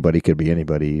anybody could be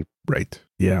anybody. Right.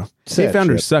 Yeah. Sad Hey,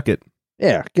 Founders, shit. suck it.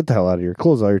 Yeah, get the hell out of here.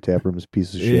 Close all your tap rooms,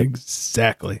 piece of shit.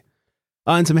 Exactly.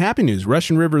 And some happy news.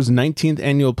 Russian River's 19th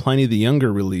annual Pliny the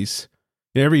Younger release.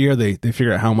 Every year they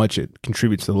figure out how much it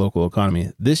contributes to the local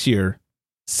economy. This year,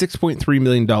 $6.3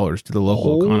 million to the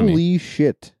local economy. Holy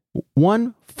shit.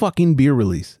 One fucking beer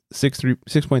release.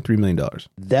 $6.3 million.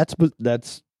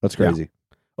 That's crazy.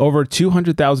 Over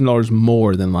 $200,000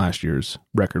 more than last year's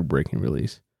record-breaking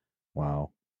release.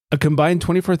 Wow. A combined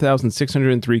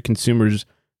 24,603 consumers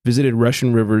visited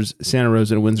Russian River's Santa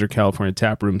Rosa and Windsor, California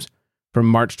tap rooms from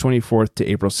March 24th to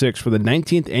April 6th for the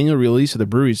 19th annual release of the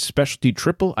brewery's specialty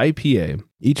triple IPA.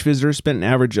 Each visitor spent an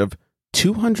average of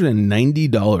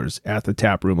 $290 at the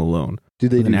tap room alone. Do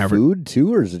they With an do average- food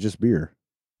too, or is it just beer?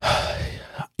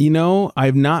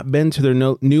 I've not been to their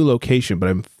new location, but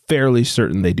I'm fairly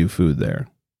certain they do food there.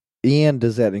 And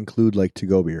does that include like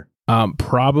to-go beer?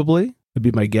 Probably would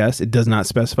be my guess. It does not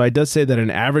specify. It does say that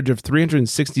an average of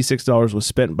 $366 was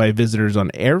spent by visitors on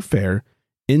airfare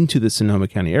into the Sonoma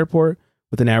County Airport,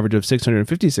 with an average of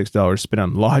 $656 spent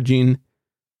on lodging,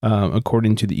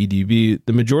 according to the EDV.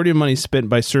 The majority of money spent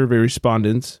by survey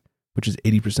respondents, which is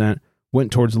 80%,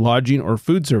 went towards lodging or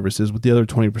food services, with the other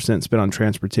 20% spent on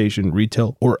transportation,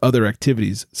 retail, or other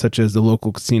activities, such as the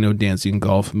local casino, dancing,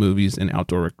 golf, movies, and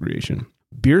outdoor recreation.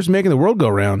 Beer's making the world go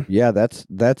round. Yeah, that's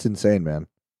insane, man.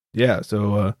 Yeah,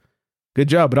 so good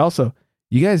job. But also,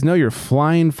 you guys know you're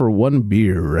flying for one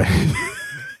beer, right?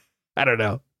 I don't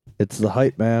know. It's the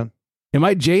hype, man. Am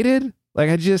I jaded? Like,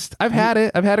 I've had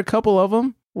it. I've had a couple of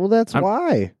them. Well, that's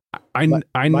why. I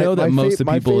know that most of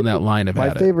the people in that line have my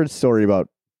had it. favorite story about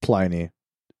Pliny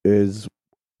is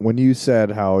when you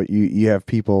said how you have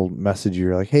people message you,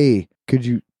 you're like, hey,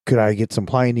 could I get some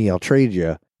Pliny? I'll trade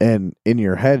you. And in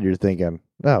your head, you're thinking,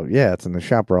 oh, yeah, it's in the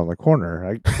shop around the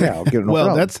corner. I'll get it. No Well,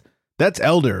 problem. that's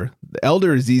Elder. The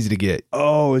Elder is easy to get.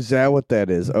 Oh, is that what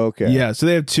that is? Okay. Yeah, so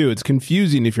they have two. It's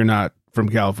confusing if you're not from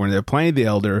California. They have Pliny the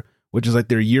Elder, which is like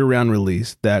their year-round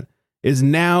release that is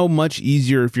now much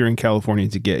easier if you're in California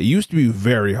to get. It used to be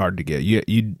very hard to get.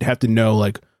 You'd have to know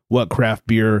like what craft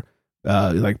beer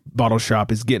like bottle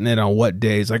shop is getting it on what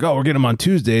days. Like, oh, we're getting them on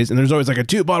Tuesdays, and there's always like a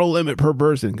 2-bottle limit per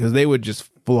person because they would just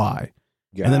fly.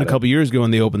 And then a couple years ago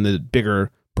when they opened the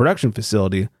bigger production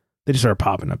facility, they just started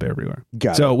popping up everywhere.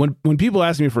 So when people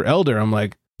ask me for Elder, I'm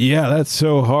like, yeah, that's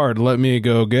so hard. Let me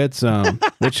go get some.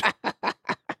 Which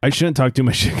I shouldn't talk too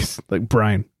much shit 'cause, like,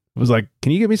 Brian was like,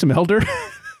 can you get me some Elder?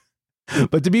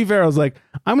 But to be fair, I was like,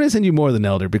 I'm going to send you more than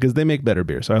Elder because they make better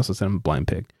beer. So I also sent him Blind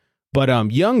Pig. But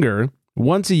Younger,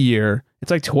 once a year,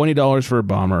 it's like $20 for a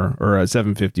bomber or a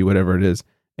 $7.50, whatever it is.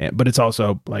 But it's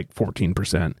also like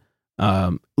 14%.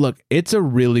 Look, it's a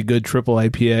really good triple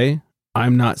IPA.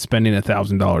 I'm not spending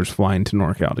 $1,000 flying to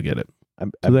NorCal to get it.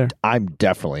 I'm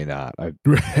definitely not.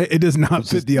 It does not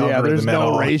fit the algorithm. There's at no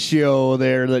all. ratio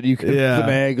there that you can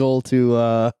finagle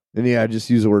to. And yeah, just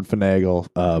use the word finagle.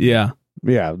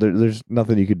 There's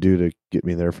nothing you could do to get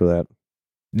me there for that.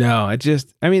 No, I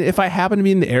mean, if I happen to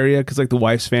be in the area, because like the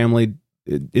wife's family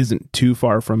isn't too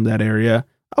far from that area,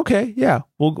 Okay, yeah,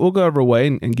 we'll go over way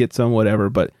and get some whatever.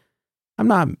 But I'm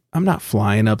not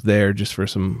flying up there just for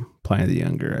some Planet of the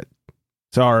Younger.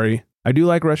 Sorry, I do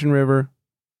like Russian River.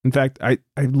 In fact, I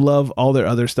love all their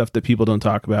other stuff that people don't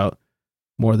talk about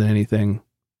more than anything.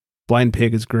 Blind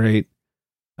Pig is great.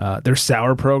 Their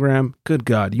sour program, good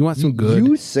God, you want some good?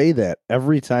 You say that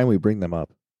every time we bring them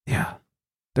up. Yeah,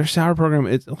 their sour program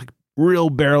is like real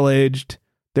barrel aged.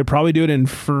 They probably do it in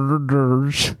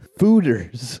Fooders.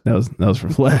 Fooders. That was for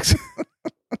Flex.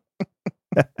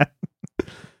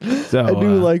 So I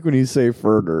do like when you say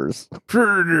Fooders.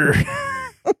 Further.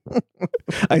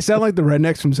 I sound like the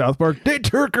rednecks from South Park. They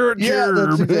took her Yeah,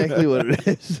 that's exactly what it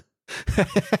is.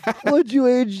 What'd you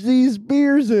age these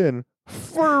beers in?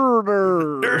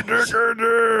 Further.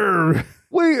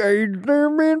 We aged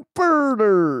them in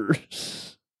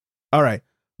Furders. All right.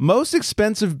 Most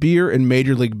expensive beer in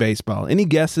Major League Baseball. Any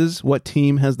guesses what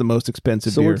team has the most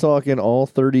expensive So beer? we're talking all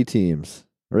 30 teams,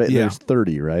 right? Yeah. There's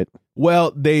 30, right?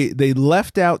 Well, they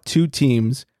left out 2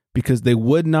 teams because they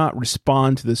would not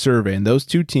respond to the survey. And those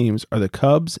 2 teams are the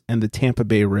Cubs and the Tampa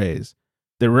Bay Rays.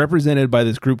 They're represented by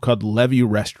this group called Levy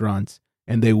Restaurants,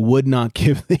 and they would not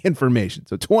give the information.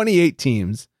 So 28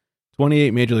 teams,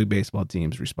 28 Major League Baseball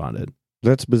teams responded.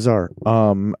 That's bizarre.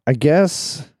 I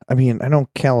guess, I know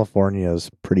California is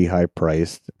pretty high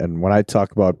priced. And when I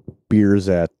talk about beers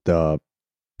at the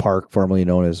park formerly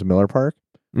known as Miller Park,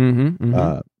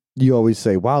 you always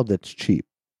say, wow, that's cheap.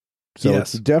 So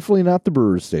Yes. it's definitely not the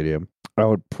Brewers Stadium. I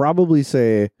would probably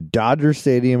say Dodger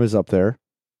Stadium is up there.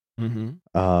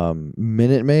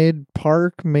 Minute Maid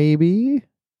Park, maybe.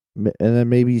 And then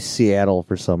maybe Seattle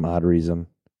for some odd reason.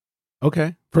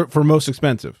 Okay. For most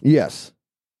expensive. Yes.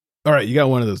 All right, you got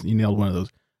one of those. You nailed one of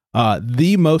those.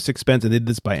 The most expensive, they did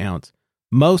this by ounce.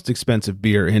 Most expensive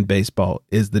beer in baseball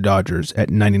is the Dodgers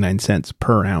at 99 cents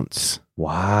per ounce.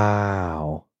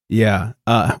 Wow. Yeah.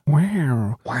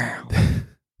 Wow.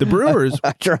 The Brewers,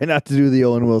 I try not to do the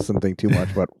Owen Wilson thing too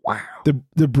much, but wow.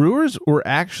 the Brewers were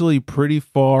actually pretty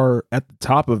far at the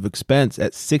top of expense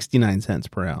at 69 cents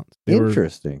per ounce. They were-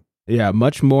 Interesting. yeah,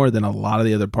 much more than a lot of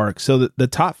the other parks. So the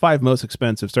top 5 most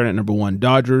expensive, starting at number 1,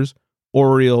 Dodgers,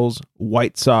 Orioles,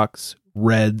 White Sox,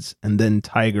 Reds, and then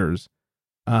Tigers.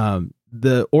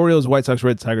 The Orioles, White Sox,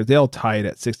 Reds, Tigers, they all tied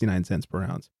at 69 cents per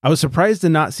ounce. I was surprised to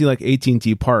not see like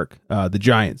AT&T Park, the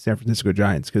Giants, San Francisco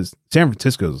Giants, because San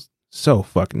Francisco's so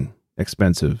fucking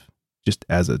expensive just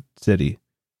as a city.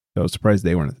 So I was surprised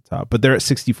they weren't at the top, but they're at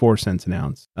 64 cents an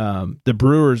ounce. The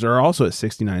Brewers are also at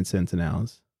 69 cents an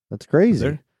ounce. That's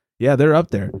crazy. They're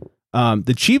up there.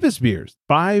 The cheapest beers,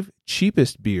 5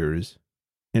 cheapest beers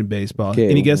in baseball. Okay.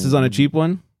 Any guesses on a cheap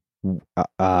one?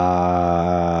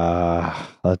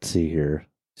 Let's see here.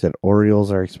 You said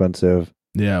Orioles are expensive.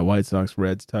 Yeah, White Sox,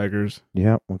 Reds, Tigers.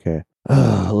 Yeah, okay.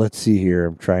 Let's see here.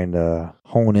 I'm trying to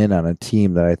hone in on a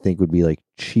team that I think would be like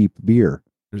cheap beer.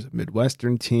 There's a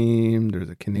Midwestern team. There's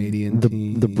a Canadian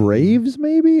team. The Braves,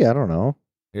 maybe? I don't know.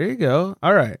 There you go.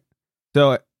 All right.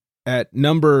 So at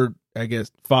number, I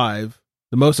guess, 5,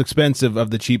 the most expensive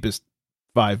of the cheapest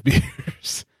 5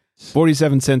 beers,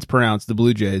 47 cents per ounce, the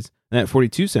Blue Jays. And at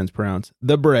 42 cents per ounce,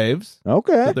 the Braves.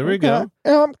 Okay. So there we go.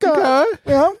 Yeah, I'm good.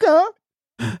 Yeah, I'm good.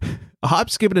 A hop,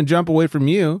 skip, and a jump away from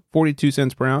you, 42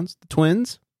 cents per ounce, the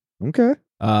Twins. Okay.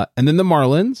 And then the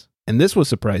Marlins. And this was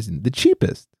surprising. The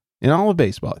cheapest in all of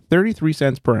baseball, 33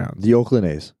 cents per ounce. The Oakland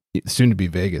A's. Soon to be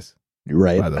Vegas,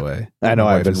 Right. by the way. I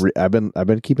know. The I've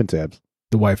been keeping tabs.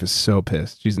 The wife is so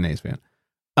pissed. She's an A's fan.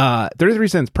 33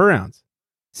 cents per ounce.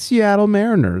 Seattle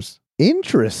Mariners.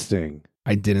 Interesting.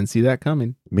 I didn't see that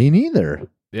coming. Me neither.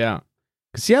 Yeah.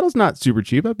 Because Seattle's not super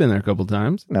cheap. I've been there a couple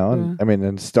times. No, and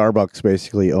Starbucks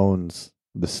basically owns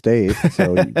the state,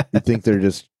 so you think they're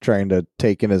just trying to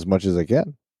take in as much as they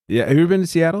can. Yeah. Have you ever been to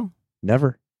Seattle?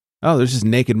 Never. Oh, there's just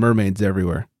naked mermaids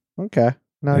everywhere. Okay.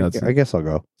 No, Yeah, it's- I guess I'll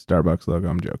go. Starbucks logo.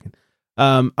 I'm joking.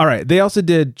 All right. They also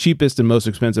did cheapest and most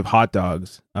expensive hot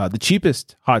dogs. The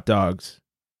cheapest hot dogs.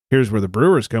 Here's where the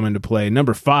Brewers come into play.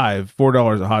 Number 5,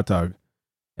 $4 a hot dog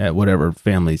at whatever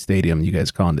family stadium you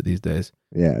guys calling it these days.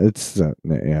 Yeah, it's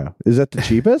yeah. Is that the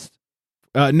cheapest?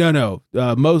 No.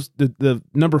 Most the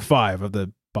number 5 of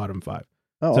the bottom 5.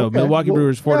 Oh, So okay. Milwaukee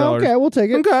Brewers, $4. Yeah, okay, we'll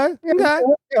take it. Okay. Yeah,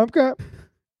 okay.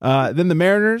 Then the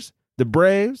Mariners, the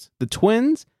Braves, the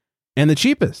Twins, and the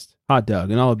cheapest hot dog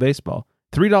in all of baseball,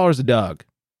 $3 a dog.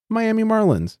 Miami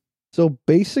Marlins. So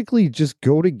basically, just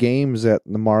go to games at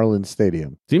the Marlins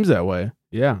Stadium. Seems that way.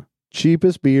 Yeah.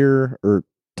 Cheapest beer, or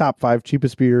top 5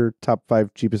 cheapest beer, top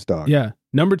 5 cheapest dog. Yeah.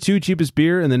 Number 2 cheapest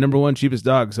beer and the number 1 cheapest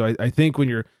dog. So I think when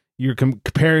you're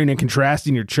comparing and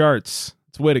contrasting your charts,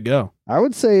 it's a way to go. I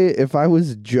would say if I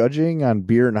was judging on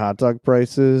beer and hot dog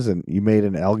prices and you made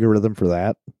an algorithm for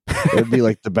that, it'd be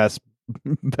like the best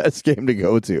game to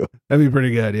go to. That'd be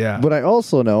pretty good, yeah. But I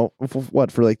also know,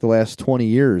 for like the last 20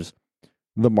 years,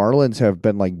 the Marlins have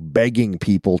been like begging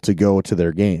people to go to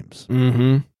their games.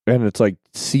 Mm-hmm. And it's like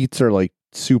seats are like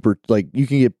super, like you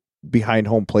can get behind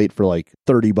home plate for like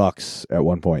 $30 at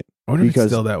one point. I wonder if it's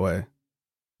still that way.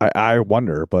 I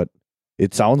wonder, but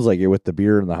it sounds like it with the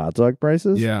beer and the hot dog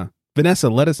prices. Yeah. Vanessa,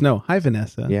 let us know. Hi,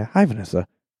 Vanessa. Yeah. Hi, Vanessa.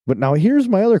 But now here's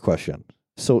my other question.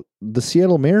 So the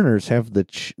Seattle Mariners have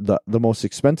the most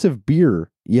expensive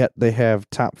beer, yet they have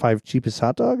top 5 cheapest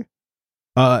hot dog?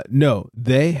 No,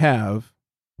 they have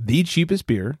the cheapest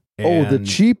beer. The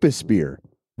cheapest beer.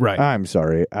 Right. I'm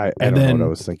sorry. I don't know what I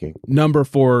was thinking. Number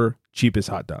 4 cheapest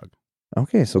hot dog.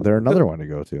 Okay, so they're another one to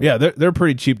go to. Yeah, they're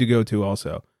pretty cheap to go to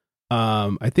also.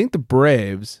 I think the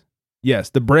Braves, yes,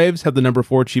 the Braves have the number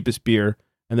 4 cheapest beer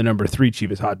and the number 3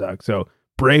 cheapest hot dog. So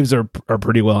Braves are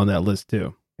pretty well on that list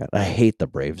too. God, I hate the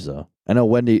Braves though. I know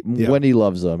Wendy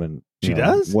loves them, and she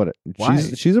does. What? Why?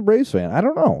 She's a Braves fan. I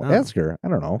don't know. Oh. Ask her. I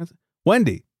don't know.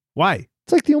 Wendy, why?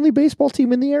 It's like the only baseball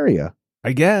team in the area.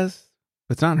 I guess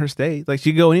it's not in her state. Like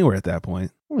she could go anywhere at that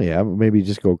point. Well, yeah, maybe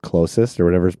just go closest or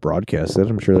whatever's broadcasted.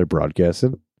 I'm sure they're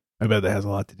broadcasted. I bet that has a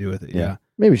lot to do with it. Yeah.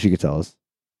 Maybe she could tell us.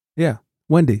 Yeah.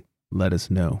 Wendy, let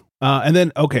us know. And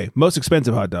then, okay, most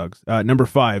expensive hot dogs. Number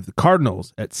 5, the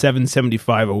Cardinals at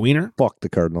 $7.75 a wiener. Fuck the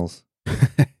Cardinals.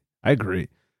 I agree.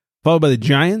 Followed by the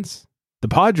Giants, the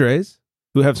Padres,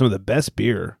 who have some of the best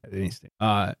beer at any state.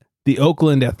 The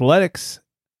Oakland Athletics.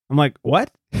 I'm like,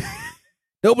 what?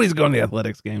 Nobody's going to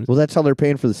Athletics games. Well, that's how they're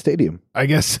paying for the stadium. I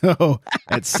guess so.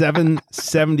 At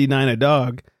 $7.79 a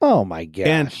dog. Oh my gosh.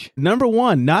 And number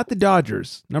 1, not the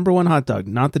Dodgers. Number 1 hot dog,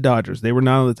 not the Dodgers. They were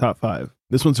not on the top 5.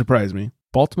 This one surprised me.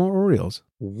 Baltimore Orioles.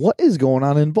 What is going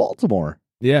on in Baltimore?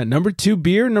 Yeah, number 2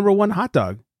 beer, number 1 hot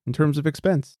dog in terms of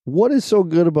expense. What is so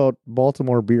good about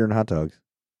Baltimore beer and hot dogs?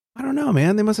 I don't know,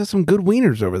 man. They must have some good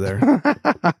wieners over there.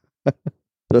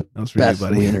 The was for you, best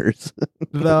buddy. wieners.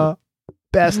 The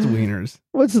best wieners.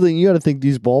 What's the thing? You got to think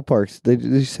these ballparks, they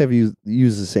just have you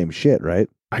use the same shit, right?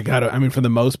 I mean, for the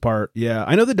most part, yeah.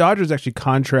 I know the Dodgers actually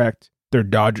contract they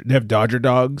have Dodger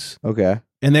dogs. Okay.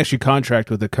 And they actually contract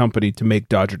with a company to make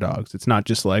Dodger dogs. It's not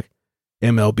just like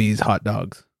MLB's hot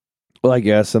dogs. Well, I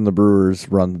guess, and the Brewers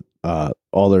run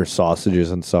all their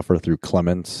sausages and stuff are through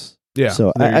Clements. Yeah.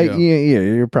 So yeah,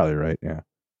 you're probably right. Yeah.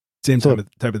 Same type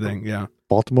of thing. Yeah.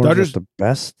 Baltimore Dodgers is the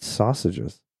best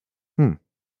sausages.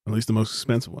 At least the most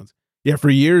expensive ones. Yeah. For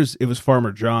years, it was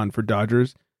Farmer John for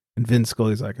Dodgers. And Vince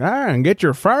Scully's like, and get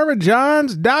your Farmer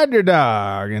John's Dodger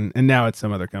dog. And now it's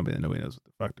some other company that nobody knows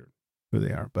what the fuck who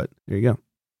they are. But there you go.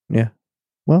 Yeah.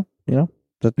 Well,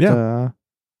 that.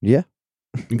 Yeah.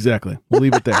 Exactly. We'll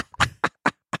leave it there.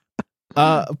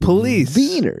 Police.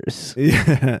 Wieners.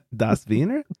 Yeah. Das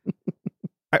Wiener?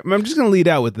 I'm just going to lead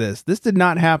out with this. This did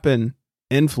not happen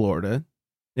in Florida.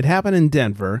 It happened in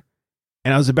Denver.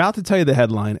 And I was about to tell you the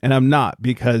headline, and I'm not,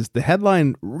 because the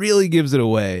headline really gives it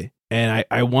away. And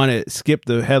I want to skip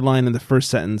the headline in the first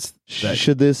sentence.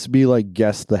 Should this be like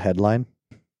guess the headline?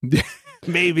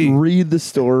 Maybe. Read the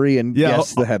story and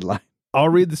guess the headline. I'll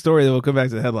read the story, then we'll come back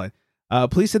to the headline.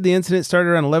 Police said the incident started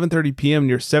around 11:30 p.m.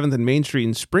 near 7th and Main Street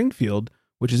in Springfield,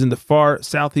 which is in the far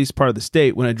southeast part of the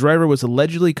state, when a driver was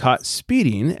allegedly caught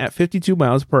speeding at 52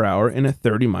 miles per hour in a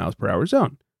 30 miles per hour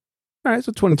zone. All right,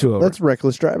 so 22 over. That's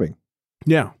reckless driving.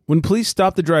 Yeah. When police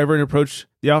stopped the driver and approached,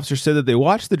 the officer said that they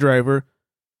watched the driver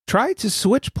try to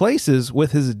switch places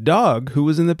with his dog, who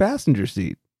was in the passenger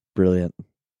seat. Brilliant.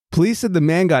 Police said the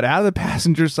man got out of the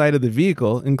passenger side of the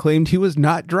vehicle and claimed he was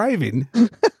not driving.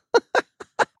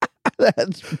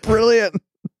 That's brilliant.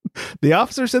 The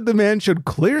officer said the man showed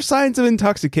clear signs of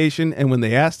intoxication, and when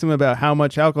they asked him about how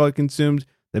much alcohol he consumed,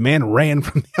 the man ran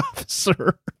from the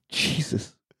officer.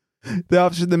 Jesus. The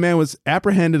officer said the man was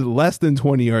apprehended less than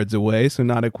 20 yards away, so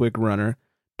not a quick runner.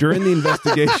 During the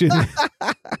investigation,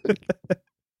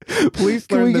 police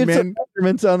learned the man... some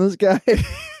measurements on this guy?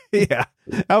 Yeah.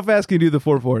 How fast can you do the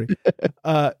 440?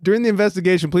 During the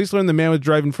investigation, police learned the man was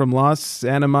driving from Los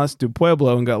Animas to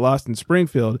Pueblo and got lost in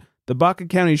Springfield. The Baca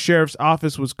County Sheriff's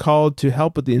Office was called to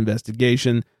help with the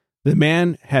investigation. The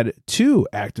man had 2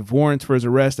 active warrants for his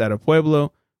arrest out of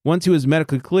Pueblo. Once he was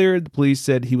medically cleared, the police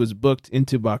said he was booked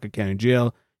into Baca County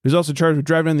Jail. He was also charged with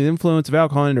driving under the influence of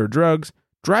alcohol and/or drugs,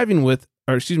 driving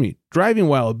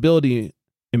while ability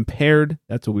impaired.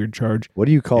 That's a weird charge. What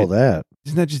do you call that?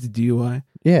 Isn't that just a DUI?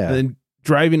 Yeah. And then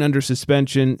driving under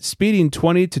suspension, speeding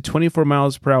 20 to 24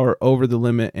 miles per hour over the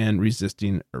limit, and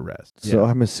resisting arrest. So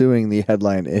I'm assuming the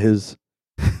headline is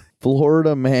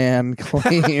Florida man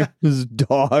claims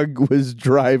dog was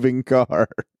driving car.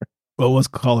 Well, it was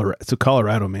Colorado. It's a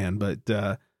Colorado man, but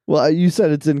Well, you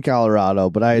said it's in Colorado,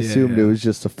 but I assumed it was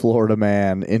just a Florida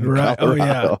man in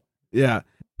Colorado. Oh, yeah.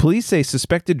 Police say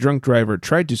suspected drunk driver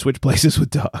tried to switch places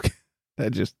with dog. I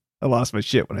lost my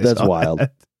shit when I saw that. That's wild.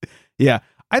 Yeah.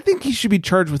 I think he should be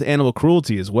charged with animal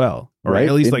cruelty as well. Or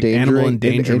at least like animal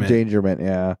endangerment. Endangerment,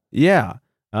 yeah. Yeah.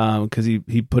 Because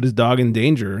he put his dog in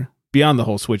danger beyond the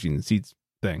whole switching seats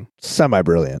thing.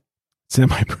 Semi-brilliant.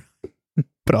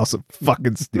 But also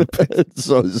fucking stupid. It's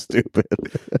so stupid.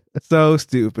 So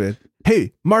stupid.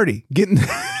 Hey, Marty, get in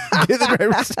the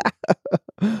driver's seat.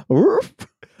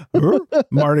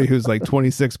 Marty, who's like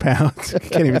 26 pounds,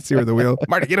 can't even see over the wheel.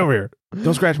 Marty, get over here.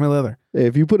 Don't scratch my leather. Hey,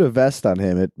 if you put a vest on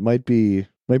him, it might be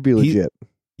legit.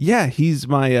 He's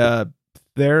my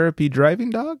therapy driving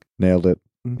dog. Nailed it.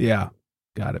 Yeah,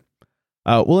 got it.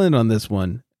 We'll end on this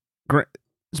one.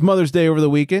 It's Mother's Day over the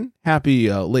weekend. Happy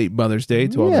late Mother's Day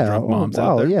to all the drunk moms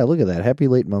out there. Yeah, look at that. Happy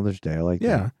late Mother's Day. I like that.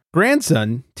 Yeah.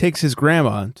 Grandson takes his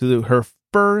grandma to her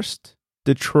first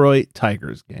Detroit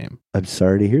Tigers game. I'm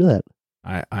sorry to hear that.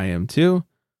 I am too.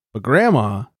 But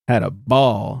grandma had a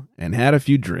ball and had a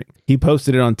few drinks. He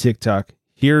posted it on TikTok.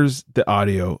 Here's the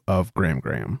audio of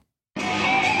Graham.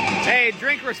 Hey,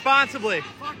 drink responsibly.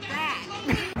 Fuck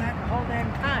that. That whole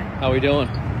damn time. How we doing?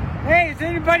 Hey, is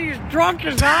anybody as drunk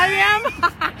as I am?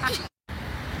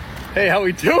 Hey, how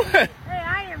we doing? Hey,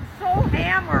 I am so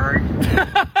hammered.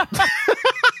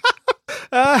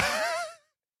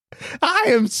 I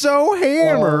am so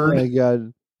hammered. Oh my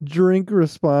God. Drink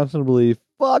responsibly.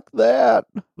 Fuck that.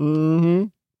 Mm-hmm.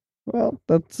 Well,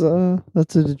 that's a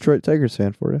Detroit Tigers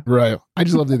fan for you. Right. I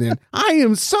just love the end. I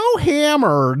am so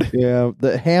hammered. Yeah,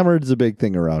 the hammered's a big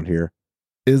thing around here.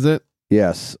 Is it?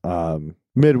 Yes.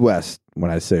 Midwest, when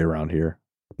I say around here.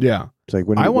 Yeah. It's like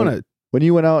when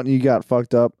you went out and you got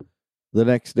fucked up, the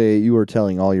next day you were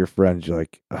telling all your friends, you're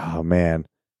like, oh man,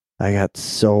 I got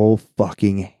so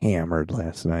fucking hammered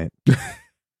last night.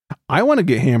 I want to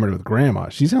get hammered with grandma.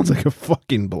 She sounds like a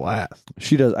fucking blast.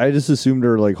 She does. I just assumed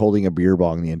her like holding a beer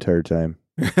bong the entire time.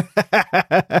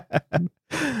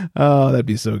 Oh, that'd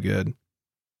be so good.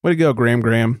 Way to go,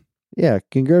 Graham. Yeah,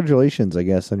 congratulations, I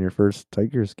guess, on your first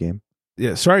Tigers game.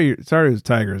 Yeah, sorry it was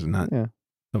Tigers and not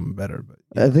something better. But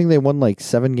I think they won like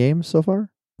 7 games so far.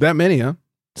 That many, huh?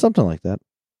 Something like that.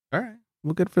 All right.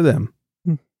 Well, good for them.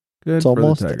 Good. It's for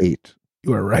almost the Tigers. 8.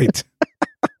 You are right.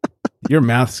 Your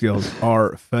math skills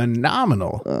are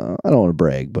phenomenal. I don't want to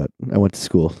brag, but I went to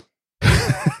school.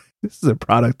 This is a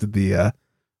product of the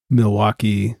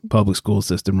Milwaukee public school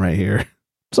system right here.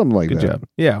 Something like that. Good job.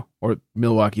 Yeah, or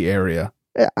Milwaukee area.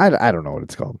 Yeah, I don't know what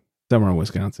it's called. Somewhere in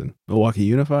Wisconsin. Milwaukee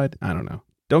Unified? I don't know.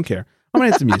 Don't care. I'm going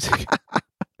to hit some music.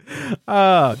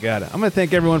 Oh, God. I'm going to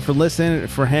thank everyone for listening,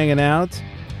 for hanging out.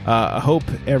 I hope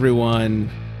everyone...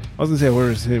 I was going to say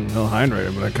where's Will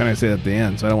Heinreiter, but I kind of say it at the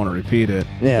end, so I don't want to repeat it.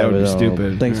 Yeah, that would be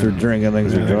stupid. Thanks for drinking.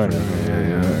 Thanks for joining.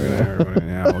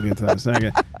 Yeah, we'll get to that in a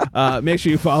second. Make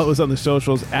sure you follow us on the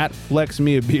socials at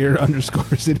FlexMeABeer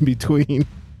 _ in between.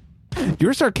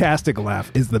 Your sarcastic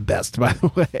laugh is the best, by the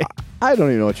way. I don't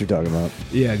even know what you're talking about.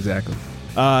 Yeah, exactly.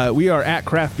 We are at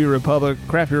Craft Beer Republic,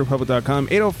 craftbeerrepublic.com,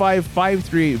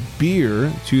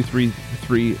 805-538-BEER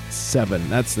 2337.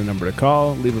 That's the number to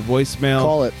call. Leave a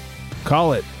voicemail.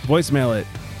 Call it. Voicemail it.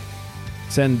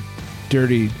 Send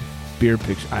dirty beer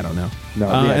pictures. I don't know. No,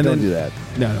 don't do that.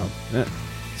 No.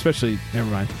 Especially, never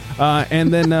mind.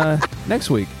 And then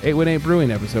next week, 818 Brewing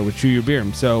episode with Chew Your Beer.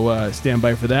 So stand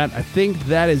by for that. I think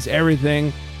that is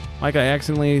everything. Like I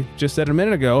accidentally just said a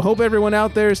minute ago, hope everyone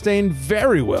out there is staying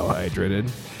very well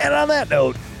hydrated. And on that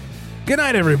note, good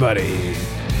night, everybody.